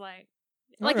this. And I was like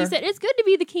you Okay. said, it's good to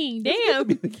be the king. Damn.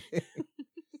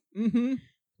 Mm-hmm.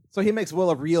 So he makes Will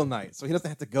a real knight, so he doesn't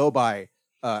have to go by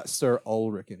Sir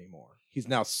Ulrich anymore. He's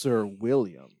now Sir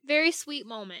William. Very sweet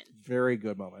moment. Very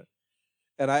good moment.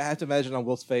 And I have to imagine on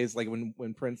Will's face, like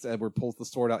when Prince Edward pulls the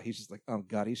sword out, he's just like, oh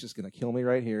God, he's just going to kill me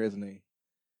right here, isn't he?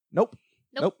 Nope.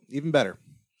 Even better.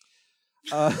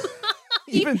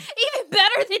 Even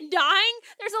better than dying?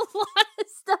 There's a lot of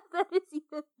stuff that is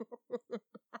even better.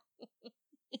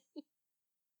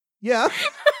 Yeah.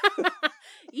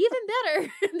 Even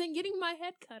better than getting my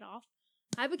head cut off.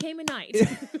 I became a knight.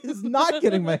 Is not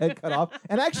getting my head cut off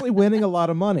and actually winning a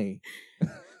lot of money.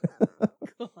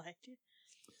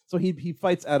 So he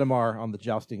fights Adamar on the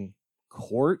jousting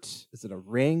court. Is it a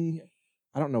ring?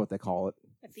 I don't know what they call it.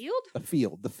 A field? A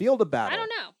field. The field of battle. I don't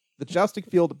know. The jousting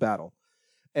field of battle.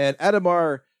 And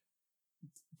Adamar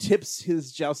tips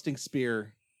his jousting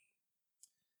spear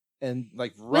and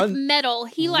like With metal.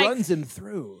 He runs him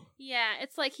through. Yeah,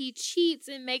 it's like he cheats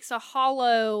and makes a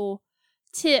hollow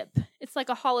tip. It's like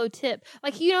a hollow tip.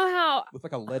 Like, you know how... With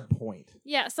like a lead point.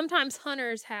 Yeah, sometimes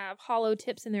hunters have hollow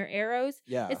tips in their arrows.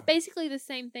 Yeah. It's basically the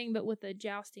same thing, but with a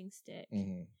jousting stick.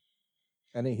 Mm-hmm.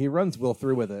 And he runs Will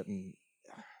through with it, and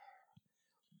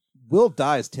Will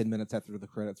dies 10 minutes after the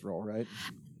credits roll, right?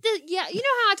 Yeah, you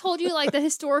know how I told you, like, the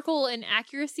historical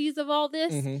inaccuracies of all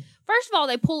this? Mm-hmm. First of all,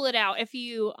 they pull it out. If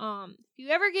you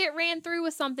ever get ran through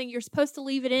with something, you're supposed to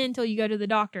leave it in until you go to the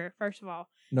doctor, first of all.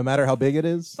 No matter how big it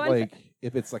is? Fun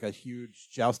If it's like a huge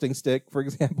jousting stick, for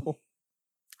example?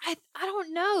 I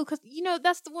don't know, because,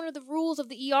 that's one of the rules of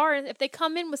the ER. If they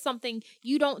come in with something,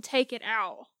 you don't take it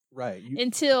out. Right.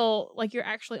 Until, like, you're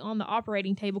actually on the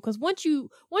operating table. Because once you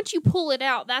pull it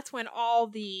out, that's when all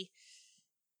the...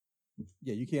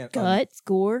 Yeah, you can't... Guts,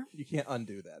 gore. You can't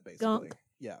undo that, basically. Gunk.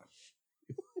 Yeah.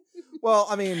 Well,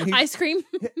 I mean... Ice cream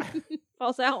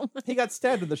falls out. He got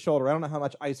stabbed in the shoulder. I don't know how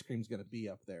much ice cream's going to be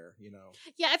up there,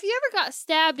 Yeah, if you ever got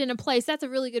stabbed in a place, that's a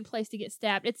really good place to get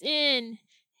stabbed. It's in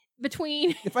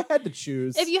between... If I had to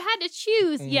choose... If you had to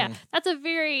choose, yeah, that's a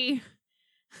very...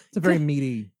 It's a very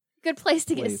meaty... Good place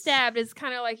to get stabbed. Is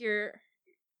kind of like your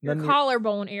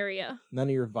collarbone area. None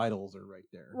of your vitals are right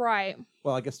there. Right.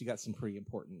 Well, I guess you got some pretty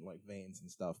important like veins and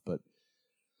stuff, but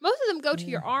most of them go to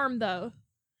your arm though.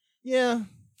 Yeah.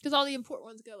 Because all the important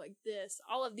ones go like this.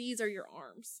 All of these are your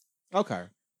arms. Okay.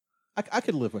 I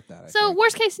could live with that. So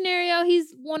worst case scenario,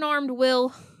 he's one-armed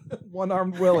Will.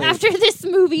 One-armed Willie. After this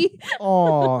movie.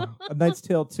 Aw, A Knight's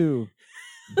Tale 2.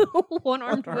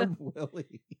 One-armed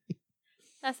Willie.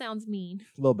 That sounds mean.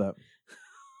 A little bit.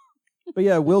 But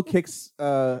yeah, Will kicks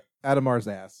Adamar's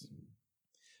ass.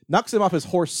 Knocks him off his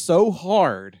horse so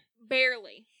hard.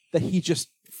 Barely. That he just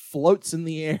floats in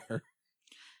the air.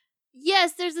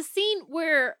 Yes, there's a scene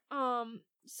where,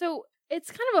 so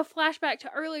it's kind of a flashback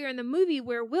to earlier in the movie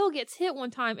where Will gets hit one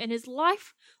time and his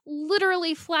life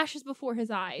literally flashes before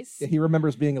his eyes. Yeah, he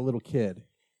remembers being a little kid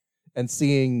and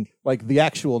seeing like the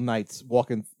actual knights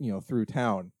walking, through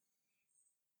town.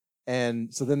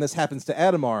 And so then this happens to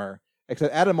Adamar,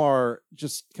 except Adamar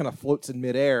just kind of floats in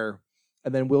midair,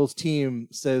 and then Will's team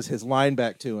says his line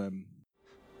back to him.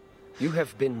 You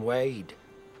have been weighed.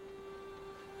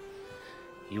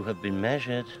 You have been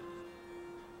measured.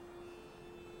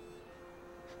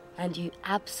 And you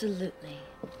absolutely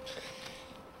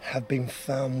have been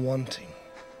found wanting.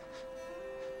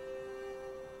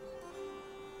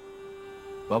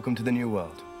 Welcome to the new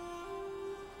world.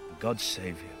 God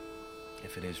save you.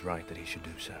 If it is right that he should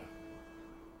do so.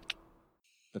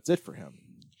 That's it for him.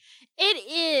 It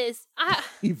is.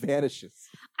 He vanishes.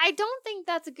 I don't think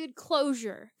that's a good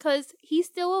closure because he's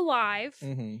still alive.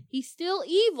 Mm-hmm. He's still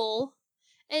evil.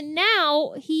 And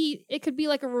now it could be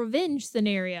like a revenge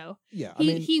scenario. Yeah.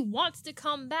 He wants to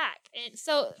come back. And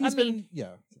so,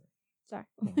 yeah. Sorry.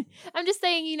 I'm just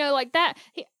saying, like that.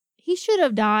 He should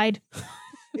have died.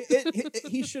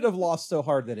 He should have lost so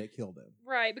hard that it killed him.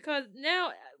 Right, because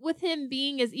now with him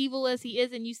being as evil as he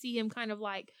is, and you see him kind of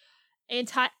like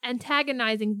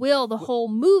antagonizing Will the whole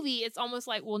movie, it's almost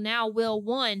like, well, now Will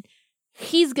won.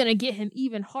 He's going to get him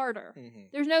even harder. Mm-hmm.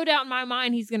 There's no doubt in my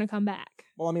mind he's going to come back.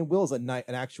 Well, I mean, Will's an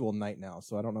actual knight now,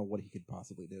 so I don't know what he could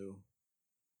possibly do.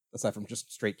 Aside from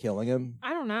just straight killing him.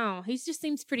 I don't know. He just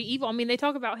seems pretty evil. I mean, they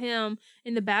talk about him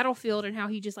in the battlefield and how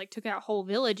he just like took out whole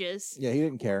villages. Yeah, he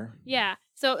didn't care. Yeah.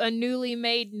 So a newly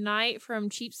made knight from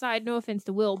Cheapside, no offense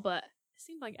to Will, but it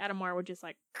seemed like Adamar would just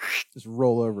like... Just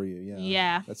roll over you, yeah.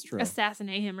 Yeah. That's true.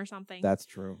 Assassinate him or something. That's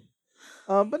true.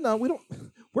 But no, we don't...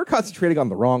 We're concentrating on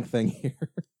the wrong thing here.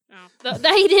 Oh.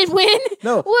 That he did win?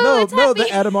 No, Whoa, no, the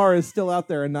Adamar is still out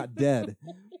there and not dead.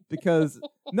 Because,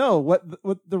 no, what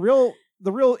the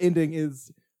real ending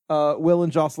is Will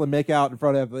and Jocelyn make out in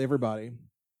front of everybody.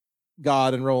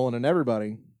 God and Roland and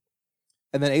everybody.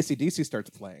 And then AC/DC starts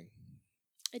playing.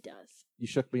 It does. You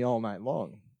Shook Me All Night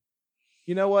Long.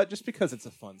 You know what? Just because it's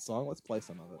a fun song, let's play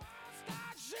some of it.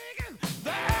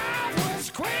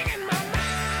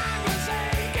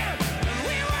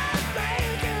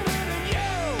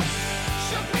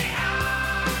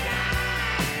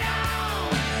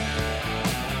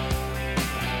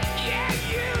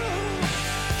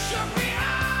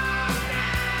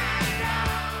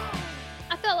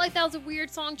 Like that was a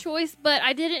weird song choice, but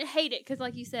I didn't hate it because,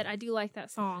 like you said, I do like that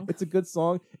song. It's a good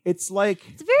song. It's a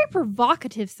very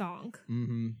provocative song.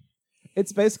 Mm-hmm.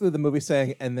 It's basically the movie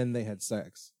saying, and then they had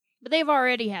sex. But they've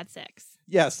already had sex.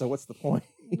 Yeah, so what's the point?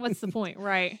 What's the point,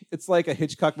 right? It's like a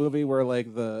Hitchcock movie where like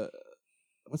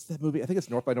what's that movie? I think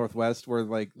it's North by Northwest, where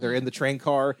like they're in the train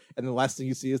car, and the last thing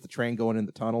you see is the train going in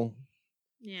the tunnel.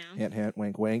 Yeah. Hint, hint,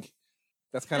 wink, wink.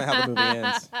 That's kind of how the movie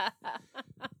ends.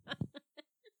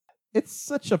 It's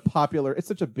such a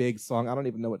big song. I don't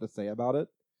even know what to say about it.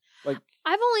 Like,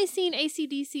 I've only seen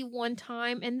AC/DC one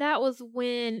time, and that was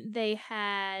when they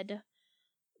had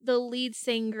the lead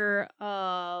singer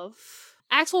of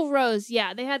Axl Rose.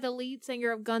 Yeah, they had the lead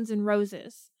singer of Guns N'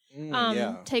 Roses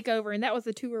take over, and that was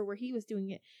the tour where he was doing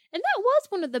it. And that was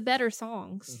one of the better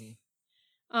songs.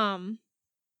 Mm-hmm.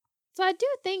 So I do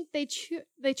think they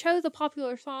chose a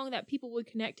popular song that people would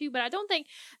connect to, but I don't think,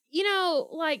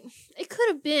 like, it could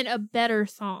have been a better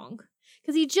song.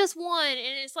 Because he just won, and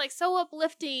it's, like, so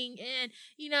uplifting, and,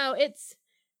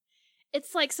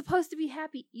 it's, like, supposed to be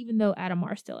happy, even though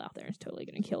Adamar's still out there and is totally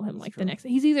going to kill him, the next...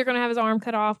 He's either going to have his arm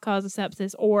cut off, cause of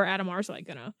sepsis, or Adamar's, like,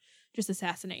 going to just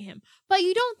assassinate him. But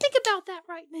you don't think about that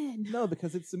right then. No,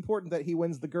 because it's important that he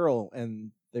wins the girl,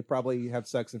 and they probably have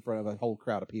sex in front of a whole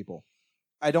crowd of people.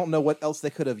 I don't know what else they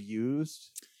could have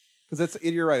used. Because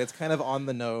you're right, it's kind of on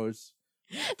the nose.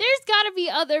 There's got to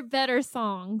be other better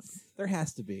songs. There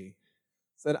has to be.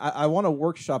 So I want to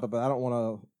workshop it, but I don't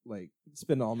want to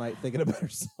spend all night thinking of better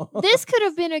songs. This could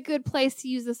have been a good place to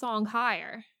use the song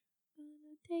Higher.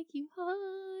 Take you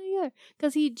higher.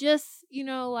 Because he just,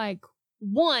 won,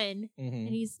 mm-hmm. and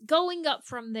he's going up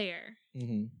from there.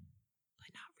 Mm-hmm. But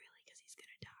not really, because he's going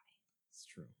to die. It's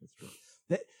true.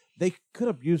 They could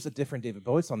have used a different David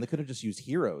Bowie song. They could have just used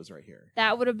Heroes right here.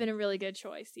 That would have been a really good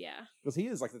choice, yeah. Because he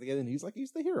is at the end, he's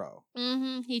the hero.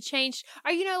 Mm-hmm. He changed,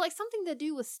 or something to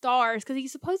do with stars, because he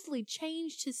supposedly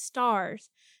changed his stars.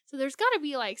 So there's got to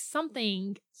be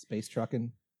something. Space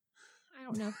trucking. I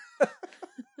don't know.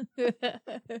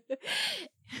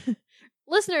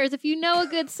 Listeners, if you know a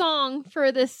good song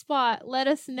for this spot, let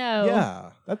us know. Yeah,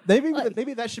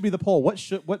 maybe that should be the poll.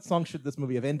 What song should this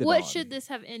movie have ended on? What should this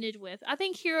have ended with? I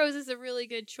think Heroes is a really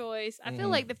good choice. I feel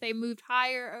like if they moved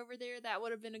Higher over there, that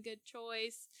would have been a good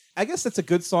choice. I guess that's a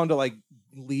good song to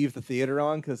leave the theater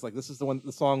on, because this is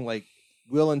the song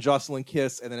Will and Jocelyn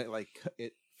kiss, and then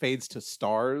it fades to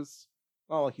stars.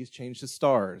 Oh, he's changed his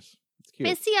stars. It's cute.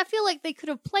 And see, I feel like they could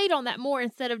have played on that more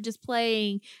instead of just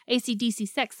playing AC/DC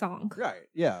sex song. Right,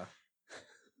 yeah.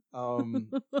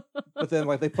 But then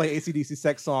they play AC/DC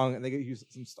sex song and they use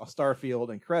some Starfield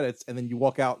and credits, and then you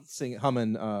walk out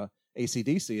humming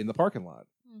AC/DC in the parking lot.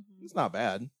 Mm-hmm. It's not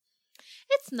bad.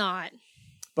 It's not.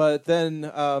 But then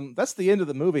that's the end of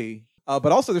the movie.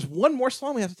 But also there's one more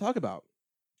song we have to talk about.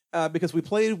 Because we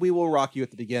played We Will Rock You at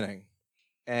the beginning.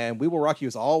 And We Will Rock You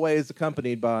is always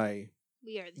accompanied by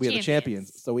We Are the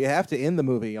Champions. So we have to end the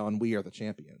movie on We Are the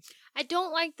Champions. I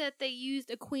don't like that they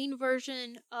used a Queen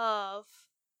version of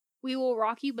We Will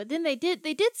Rock You, but then they did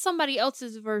somebody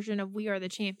else's version of We Are the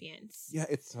Champions. Yeah,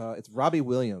 it's Robbie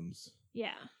Williams.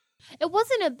 Yeah. It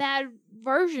wasn't a bad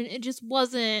version, it just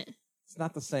wasn't. It's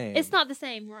not the same. It's not the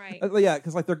same, right? Yeah,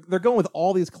 because they're going with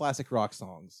all these classic rock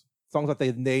songs that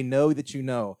they know that you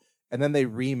know, and then they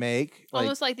remake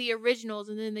almost like the originals,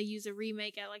 and then they use a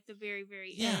remake at like the very,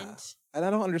 very end. And I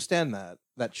don't understand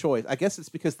that choice. I guess it's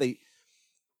because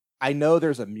I know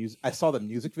there's I saw the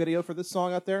music video for this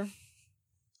song out there.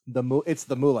 It's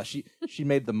the moolah. She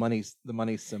made the money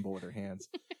symbol with her hands.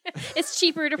 It's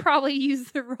cheaper to probably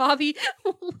use the Robbie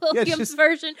Williams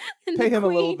version than pay the him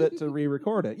Queen. a little bit to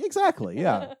re-record it. Exactly,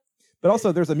 yeah. But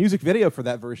also, there's a music video for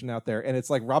that version out there, and it's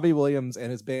like Robbie Williams and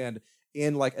his band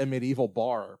in like a medieval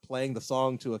bar playing the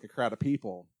song to like a crowd of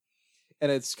people,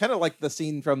 and it's kind of like the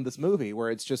scene from this movie where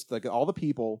it's just like all the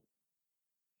people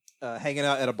hanging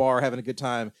out at a bar having a good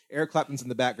time. Eric Clapton's in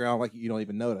the background, like you don't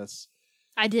even notice.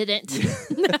 I didn't.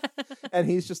 And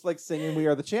he's just like singing "We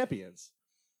Are the Champions."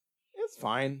 It's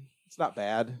fine. It's not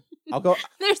bad. I'll go.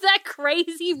 There's that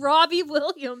crazy Robbie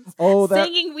Williams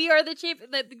singing "We Are the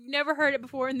Champions" that you've never heard it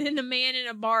before, and then the man in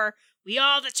a bar, "We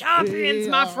are the champions,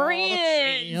 my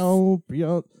friends."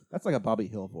 That's like a Bobby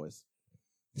Hill voice.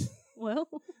 Well,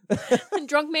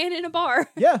 drunk man in a bar.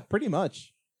 Yeah, pretty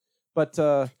much. But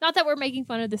not that we're making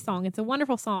fun of this song. It's a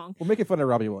wonderful song. We're making fun of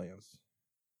Robbie Williams.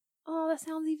 Oh, that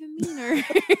sounds even meaner.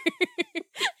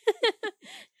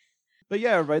 But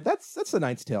yeah, right. That's The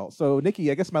Knight's Tale. So, Nikki,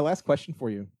 I guess my last question for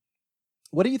you: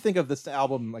 what do you think of this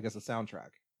album? I guess a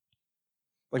soundtrack.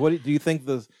 Like, what do you think?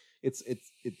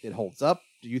 It holds up?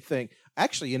 Do you think?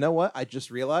 Actually, you know what? I just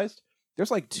realized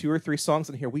there's like 2 or 3 songs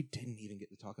in here we didn't even get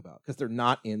to talk about because they're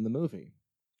not in the movie.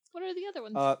 What are the other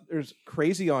ones? There's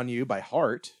 "Crazy on You" by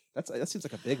Heart. That seems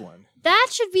like a big one. That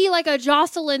should be like a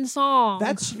Jocelyn song.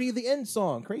 That should be the end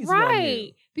song. "Crazy on You."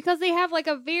 Right. Because they have like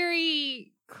a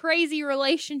very crazy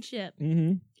relationship.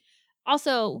 Mm-hmm.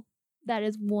 Also, that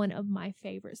is one of my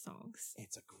favorite songs.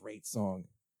 It's a great song.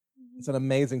 It's an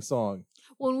amazing song.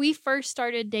 When we first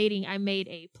started dating, I made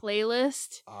a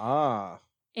playlist.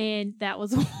 And that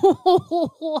was one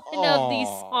of these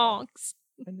songs.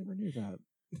 I never knew that.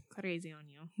 Crazy on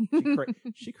You.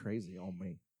 She crazy on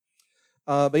me.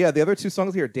 But yeah, the other 2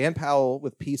 songs here, Dan Powell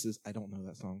with "Pieces." I don't know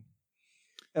that song.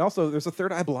 And also, there's a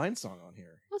Third Eye Blind song on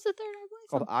here. What's the Third Eye Blind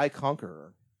called song? "I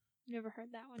Conqueror." Never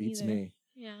heard that one Beats either. me.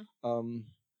 Yeah.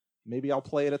 Maybe I'll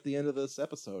play it at the end of this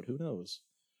episode. Who knows?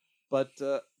 But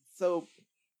so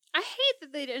I hate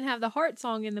that they didn't have the Heart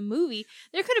song in the movie.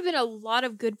 There could have been a lot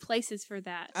of good places for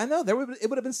that. I know it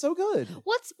would have been so good.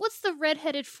 What's the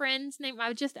redheaded friend's name?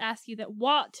 I just asked you that.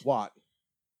 Watt.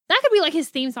 That could be like his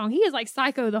theme song. He is like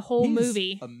Psycho the whole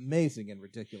movie. Amazing and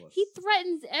ridiculous. He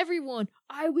threatens everyone.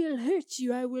 I will hurt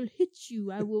you. I will hit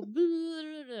you. I will. Blah,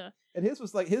 blah, blah. And his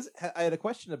was like I had a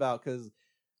question about because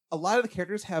a lot of the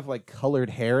characters have like colored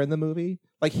hair in the movie.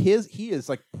 Like he is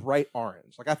like bright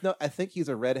orange. Like I think he's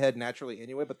a redhead naturally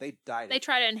anyway, but they dyed it. They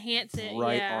try to enhance it.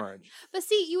 Bright orange. But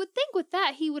see, you would think with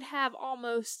that he would have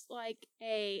almost like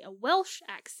a Welsh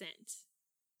accent.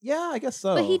 Yeah, I guess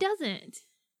so. But he doesn't.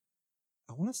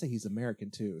 I want to say he's American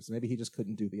too, so maybe he just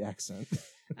couldn't do the accent.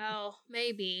 Oh,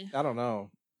 maybe. I don't know.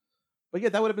 But yeah,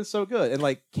 that would have been so good. And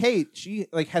like Kate, she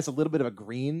like has a little bit of a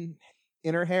green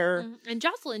in her hair. Mm-hmm. And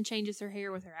Jocelyn changes her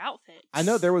hair with her outfit. I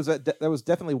know there was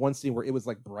definitely one scene where it was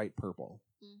like bright purple.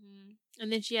 Mm-hmm. And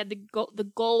then she had the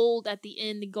gold at the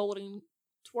end, the golden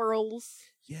twirls.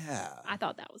 Yeah. I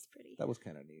thought that was pretty. That was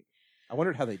kind of neat. I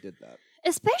wondered how they did that.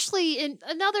 Especially in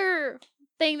another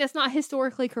thing that's not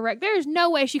historically correct. There's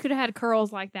no way she could have had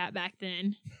curls like that back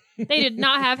then. They did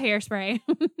not have hairspray.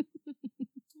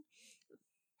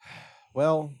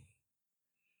 Well,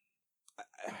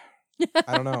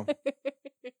 I don't know.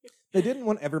 They didn't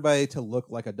want everybody to look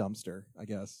like a dumpster, I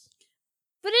guess.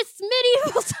 But it's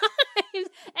medieval times.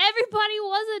 Everybody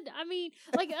wasn't. I mean,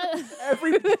 like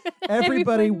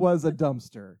everybody was a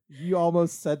dumpster. You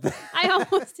almost said that. I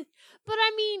almost did. But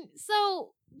I mean,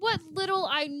 so what little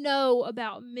I know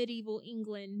about medieval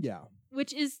England,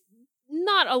 which is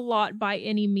not a lot by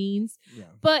any means,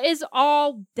 but is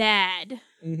all bad.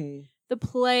 Mm-hmm. The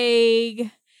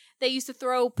plague. They used to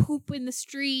throw poop in the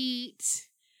street,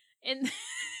 and that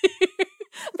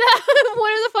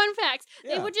one of the fun facts.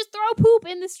 They would just throw poop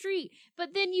in the street,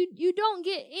 but then you don't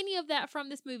get any of that from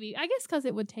this movie. I guess because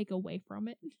it would take away from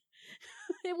it.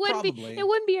 It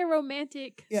wouldn't be a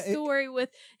romantic story with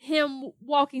him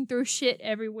walking through shit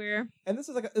everywhere. And this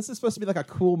is supposed to be like a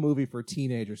cool movie for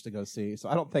teenagers to go see, so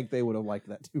I don't think they would have liked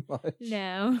that too much.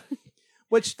 No.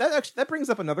 Which that brings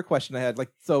up another question I had. Like,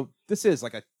 so this is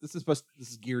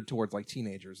geared towards like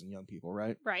teenagers and young people,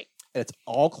 right? Right. And it's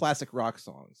all classic rock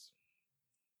songs.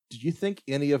 Do you think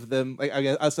any of them, like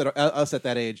us at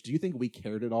that age, do you think we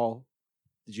cared at all?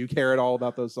 Did you care at all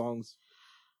about those songs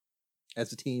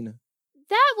as a teen?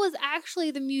 That was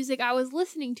actually the music I was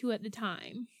listening to at the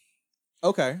time.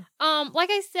 Okay. Like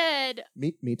I said,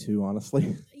 Me too,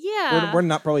 honestly. yeah. We're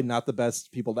probably not the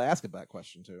best people to ask that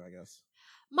question to, I guess.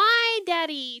 My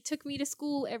daddy took me to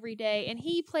school every day, and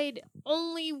he played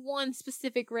only one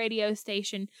specific radio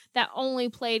station that only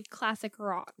played classic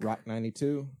rock. Rock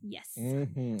 92? Yes.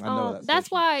 Mm-hmm. I know that that's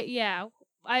station. why,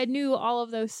 I knew all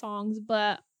of those songs,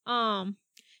 but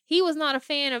he was not a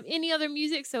fan of any other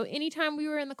music, so anytime we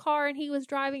were in the car and he was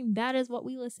driving, that is what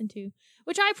we listened to,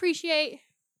 which I appreciate.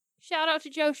 Shout out to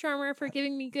Joe Shermer for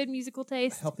giving me good musical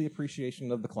taste. Healthy appreciation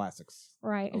of the classics.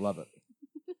 Right. I love it.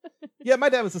 Yeah, my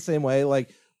dad was the same way. Like,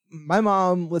 my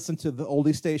mom listened to the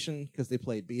oldie station because they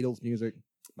played Beatles music.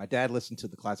 My dad listened to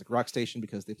the classic rock station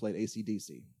because they played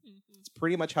AC/DC. Mm-hmm. It's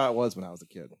pretty much how it was when I was a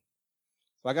kid.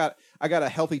 So I got a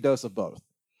healthy dose of both.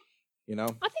 You know?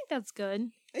 I think that's good.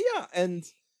 Yeah, and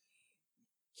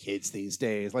kids these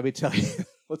days, let me tell you.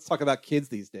 Let's talk about kids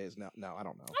these days. No, I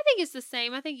don't know. I think it's the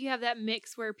same. I think you have that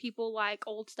mix where people like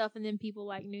old stuff and then people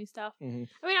like new stuff. Mm-hmm.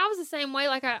 I mean, I was the same way.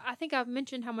 Like, I think I've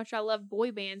mentioned how much I loved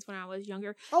boy bands when I was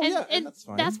younger. Oh, and that's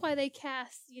fine. That's why they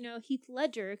cast, Heath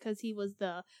Ledger, because he was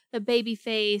the baby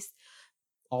face.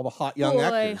 All the hot young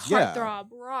boy, actors. heartthrob,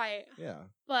 right. Yeah.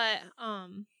 But,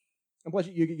 and plus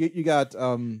you got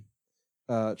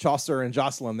Chaucer and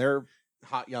Jocelyn. They're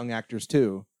hot young actors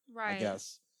too. Right. I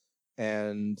guess.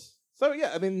 And so,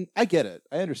 yeah, I mean, I get it.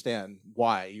 I understand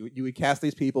why you would cast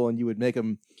these people and you would make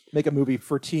a movie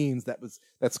for teens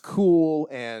that's cool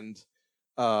and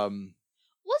was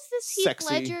this Heath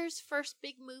sexy. Ledger's first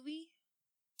big movie?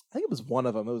 I think it was one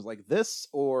of them. It was like this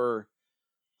or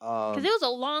because it was a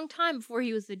long time before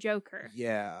he was the Joker.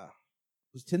 Yeah,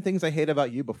 it was 10 Things I Hate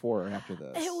About You before or after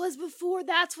this. It was before.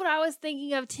 That's what I was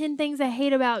thinking of. 10 Things I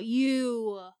Hate About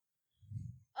You.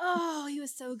 Oh, he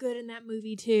was so good in that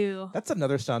movie, too. That's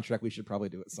another soundtrack we should probably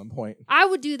do at some point. I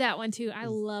would do that one, too. I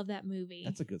love that movie.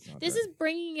 That's a good soundtrack. This is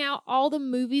bringing out all the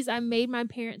movies I made my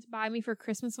parents buy me for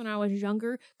Christmas when I was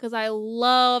younger because I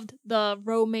loved the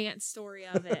romance story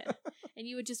of it. And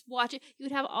you would just watch it. You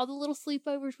would have all the little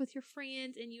sleepovers with your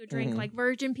friends, and you would drink like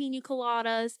virgin pina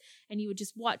coladas, and you would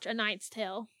just watch A Knight's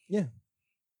Tale. Yeah.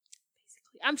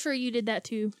 Basically. I'm sure you did that,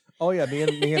 too. Oh, yeah.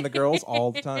 Me and the girls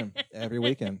all the time. Every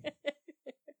weekend.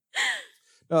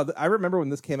 No, I remember when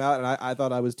this came out, and I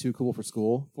thought I was too cool for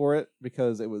school for it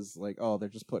because it was like, oh, they're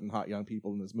just putting hot young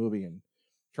people in this movie and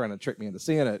trying to trick me into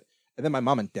seeing it. And then my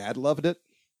mom and dad loved it.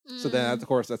 So then, of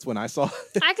course, that's when I saw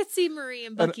it. I could see Marie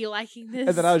and Bucky liking this.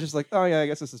 And then I was just like, oh, yeah, I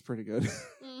guess this is pretty good.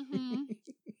 Mm-hmm.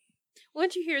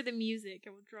 Once you hear the music, it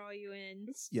will draw you in.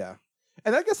 Yeah.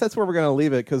 And I guess that's where we're going to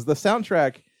leave it because the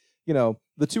soundtrack,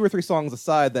 the 2 or 3 songs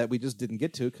aside that we just didn't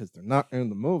get to because they're not in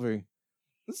the movie.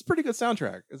 This is a pretty good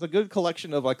soundtrack. It's a good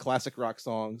collection of like classic rock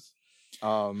songs.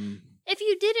 If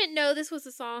you didn't know this was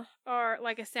a song or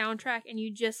like a soundtrack and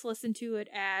you just listened to it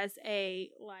as a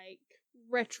like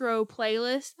retro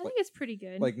playlist, I think it's pretty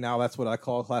good. Like now that's what I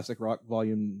call classic rock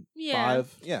volume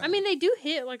 5. Yeah. I mean, they do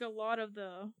hit like a lot of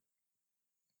the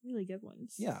really good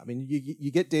ones. Yeah. I mean,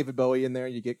 you get David Bowie in there.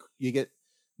 You get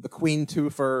the Queen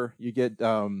twofer. You get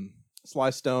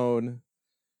Sly Stone.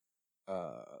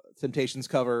 Temptations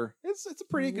cover. It's a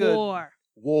pretty good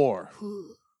War.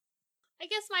 I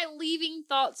guess my leaving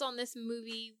thoughts on this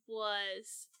movie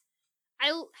was I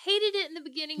hated it in the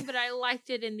beginning, but I liked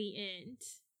it in the end.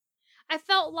 I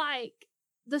felt like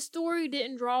the story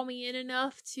didn't draw me in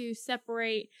enough to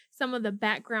separate some of the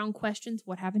background questions.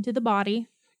 What happened to the body?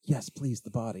 Yes, please, the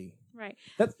body. Right.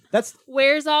 That's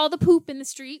where's all the poop in the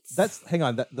streets? Hang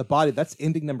on, the body, that's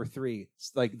ending number 3.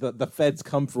 It's like the feds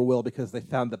come for Will because they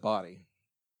found the body.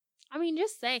 I mean,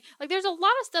 just saying. Like, there's a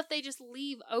lot of stuff they just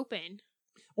leave open.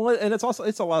 Well, and it's a lot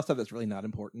of stuff that's really not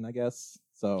important, I guess.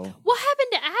 So what happened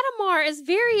to Adamar is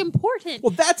very important.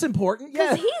 Well, that's important,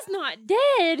 yeah. Because he's not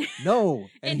dead. No.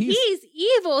 And he's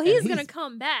evil. He's going to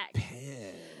come back.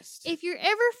 Pissed. If you're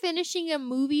ever finishing a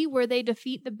movie where they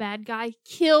defeat the bad guy,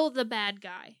 kill the bad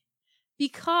guy.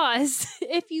 Because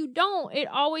if you don't, it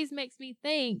always makes me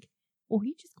think, well,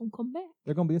 he's just going to come back.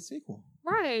 There's going to be a sequel.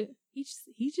 Right.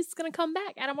 He's just going to come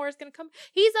back. Adamar is going to come.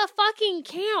 He's a fucking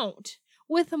count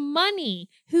with money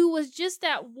who was just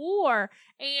at war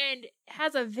and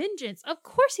has a vengeance. Of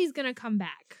course he's going to come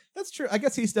back. That's true. I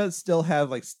guess he does still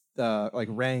have like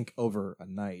rank over a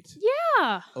knight.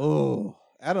 Yeah. Oh,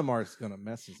 Adamar's going to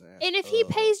mess his ass. And if he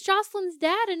pays Jocelyn's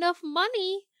dad enough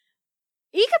money,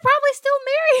 he could probably still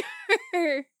marry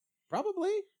her.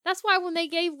 Probably. That's why when they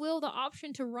gave Will the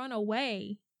option to run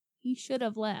away, he should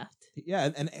have left. Yeah,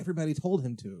 and everybody told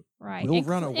him to. Right. Will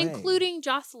run away. Including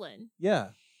Jocelyn. Yeah.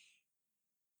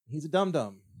 He's a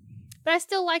dum-dum. But I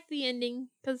still like the ending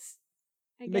because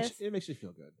I guess it makes you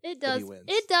feel good. It does.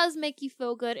 It does make you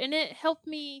feel good, and it helped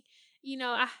me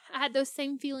I had those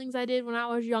same feelings I did when I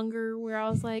was younger, where I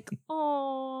was like,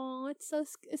 "Oh, it's so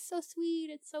sweet,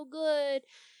 it's so good,"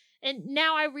 and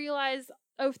now I realize,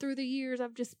 through the years,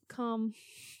 I've just become,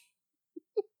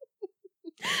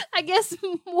 I guess,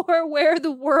 more aware of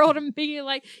the world and being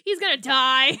like, he's gonna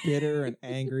die, bitter and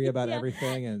angry about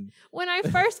everything. And when I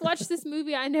first watched this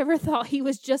movie, I never thought he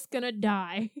was just gonna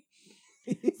die.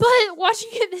 But watching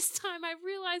it this time, I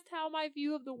realized how my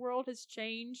view of the world has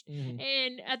changed.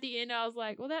 And at the end, I was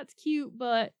like, well, that's cute,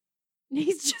 but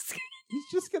he's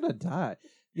just gonna die.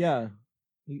 Yeah.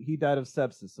 He died of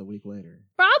sepsis a week later.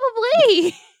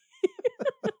 Probably.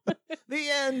 The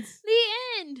end. The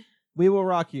end. We will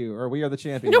rock you, or we are the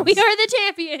champions. We are the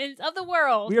champions of the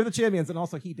world. We are the champions, and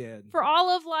also he did. For all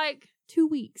of 2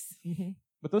 weeks.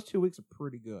 But those 2 weeks are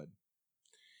pretty good.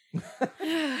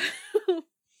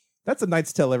 That's A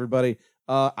Knight's Tale, everybody.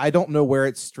 I don't know where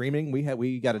it's streaming.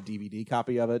 We got a DVD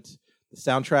copy of it. The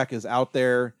soundtrack is out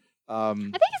there. I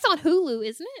think it's on Hulu,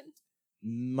 isn't it?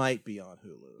 Might be on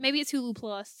Hulu. Maybe it's Hulu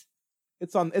Plus.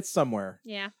 It's somewhere.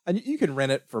 Yeah. And you can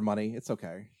rent it for money. It's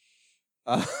okay.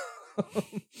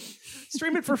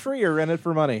 Stream it for free or rent it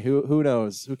for money. Who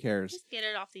knows? Who cares? Just get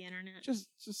it off the internet.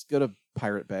 Just go to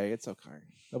Pirate Bay. It's okay.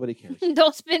 Nobody cares.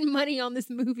 Don't spend money on this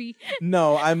movie.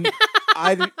 No, I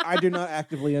do not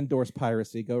actively endorse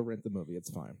piracy. Go rent the movie. It's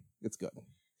fine. It's good.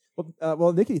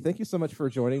 Well, Nikki, thank you so much for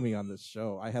joining me on this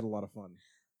show. I had a lot of fun.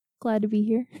 Glad to be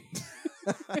here.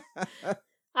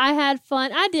 I had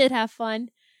fun. I did have fun.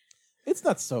 It's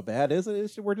not so bad, is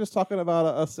it? We're just talking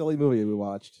about a silly movie we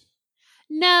watched.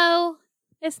 No,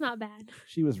 it's not bad.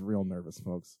 She was real nervous,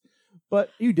 folks.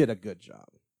 But you did a good job.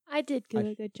 I did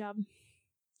a good job.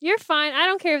 You're fine. I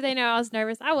don't care if they know I was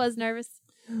nervous. I was nervous.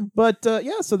 But,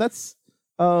 so that's...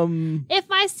 If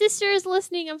my sister is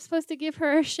listening, I'm supposed to give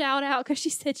her a shout out because she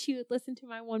said she would listen to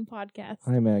my one podcast.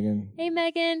 Hi, Megan. Hey,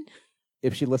 Megan.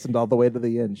 If she listened all the way to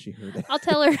the end, she heard it. I'll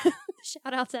tell her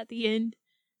shout outs at the end.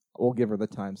 We'll give her the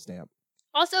timestamp.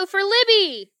 Also for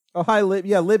Libby. Oh, hi, Libby.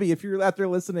 Yeah, Libby, if you're out there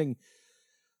listening,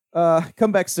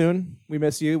 come back soon. We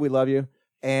miss you. We love you.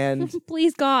 And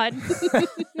please, God,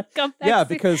 come back. Yeah, soon.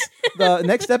 because the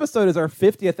next episode is our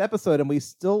 50th episode, and we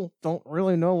still don't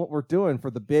really know what we're doing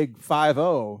for the big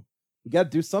 5-0. We got to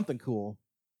do something cool.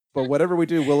 But whatever we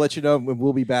do, we'll let you know, and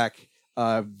we'll be back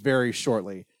very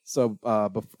shortly. So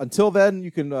until then,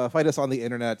 you can find us on the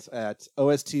internet at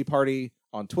OST Party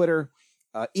on Twitter.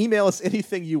 Email us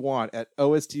anything you want at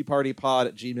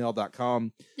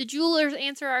ostpartypod@gmail.com. The jewelers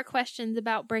answer our questions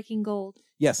about breaking gold.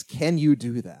 Yes, can you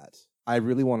do that? I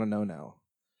really want to know now.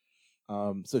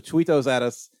 So tweet those at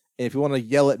us. And if you want to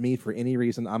yell at me for any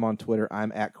reason, I'm on Twitter.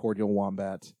 I'm at Cordial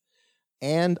Wombat.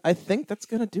 And I think that's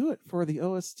going to do it for the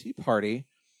OST Party.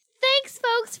 Thanks,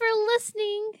 folks, for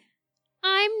listening.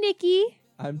 I'm Nikki.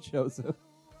 I'm Joseph.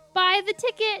 Buy the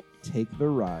ticket. Take the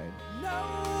ride.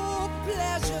 No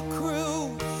pleasure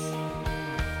cruise.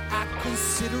 I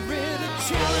consider it a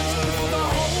challenge.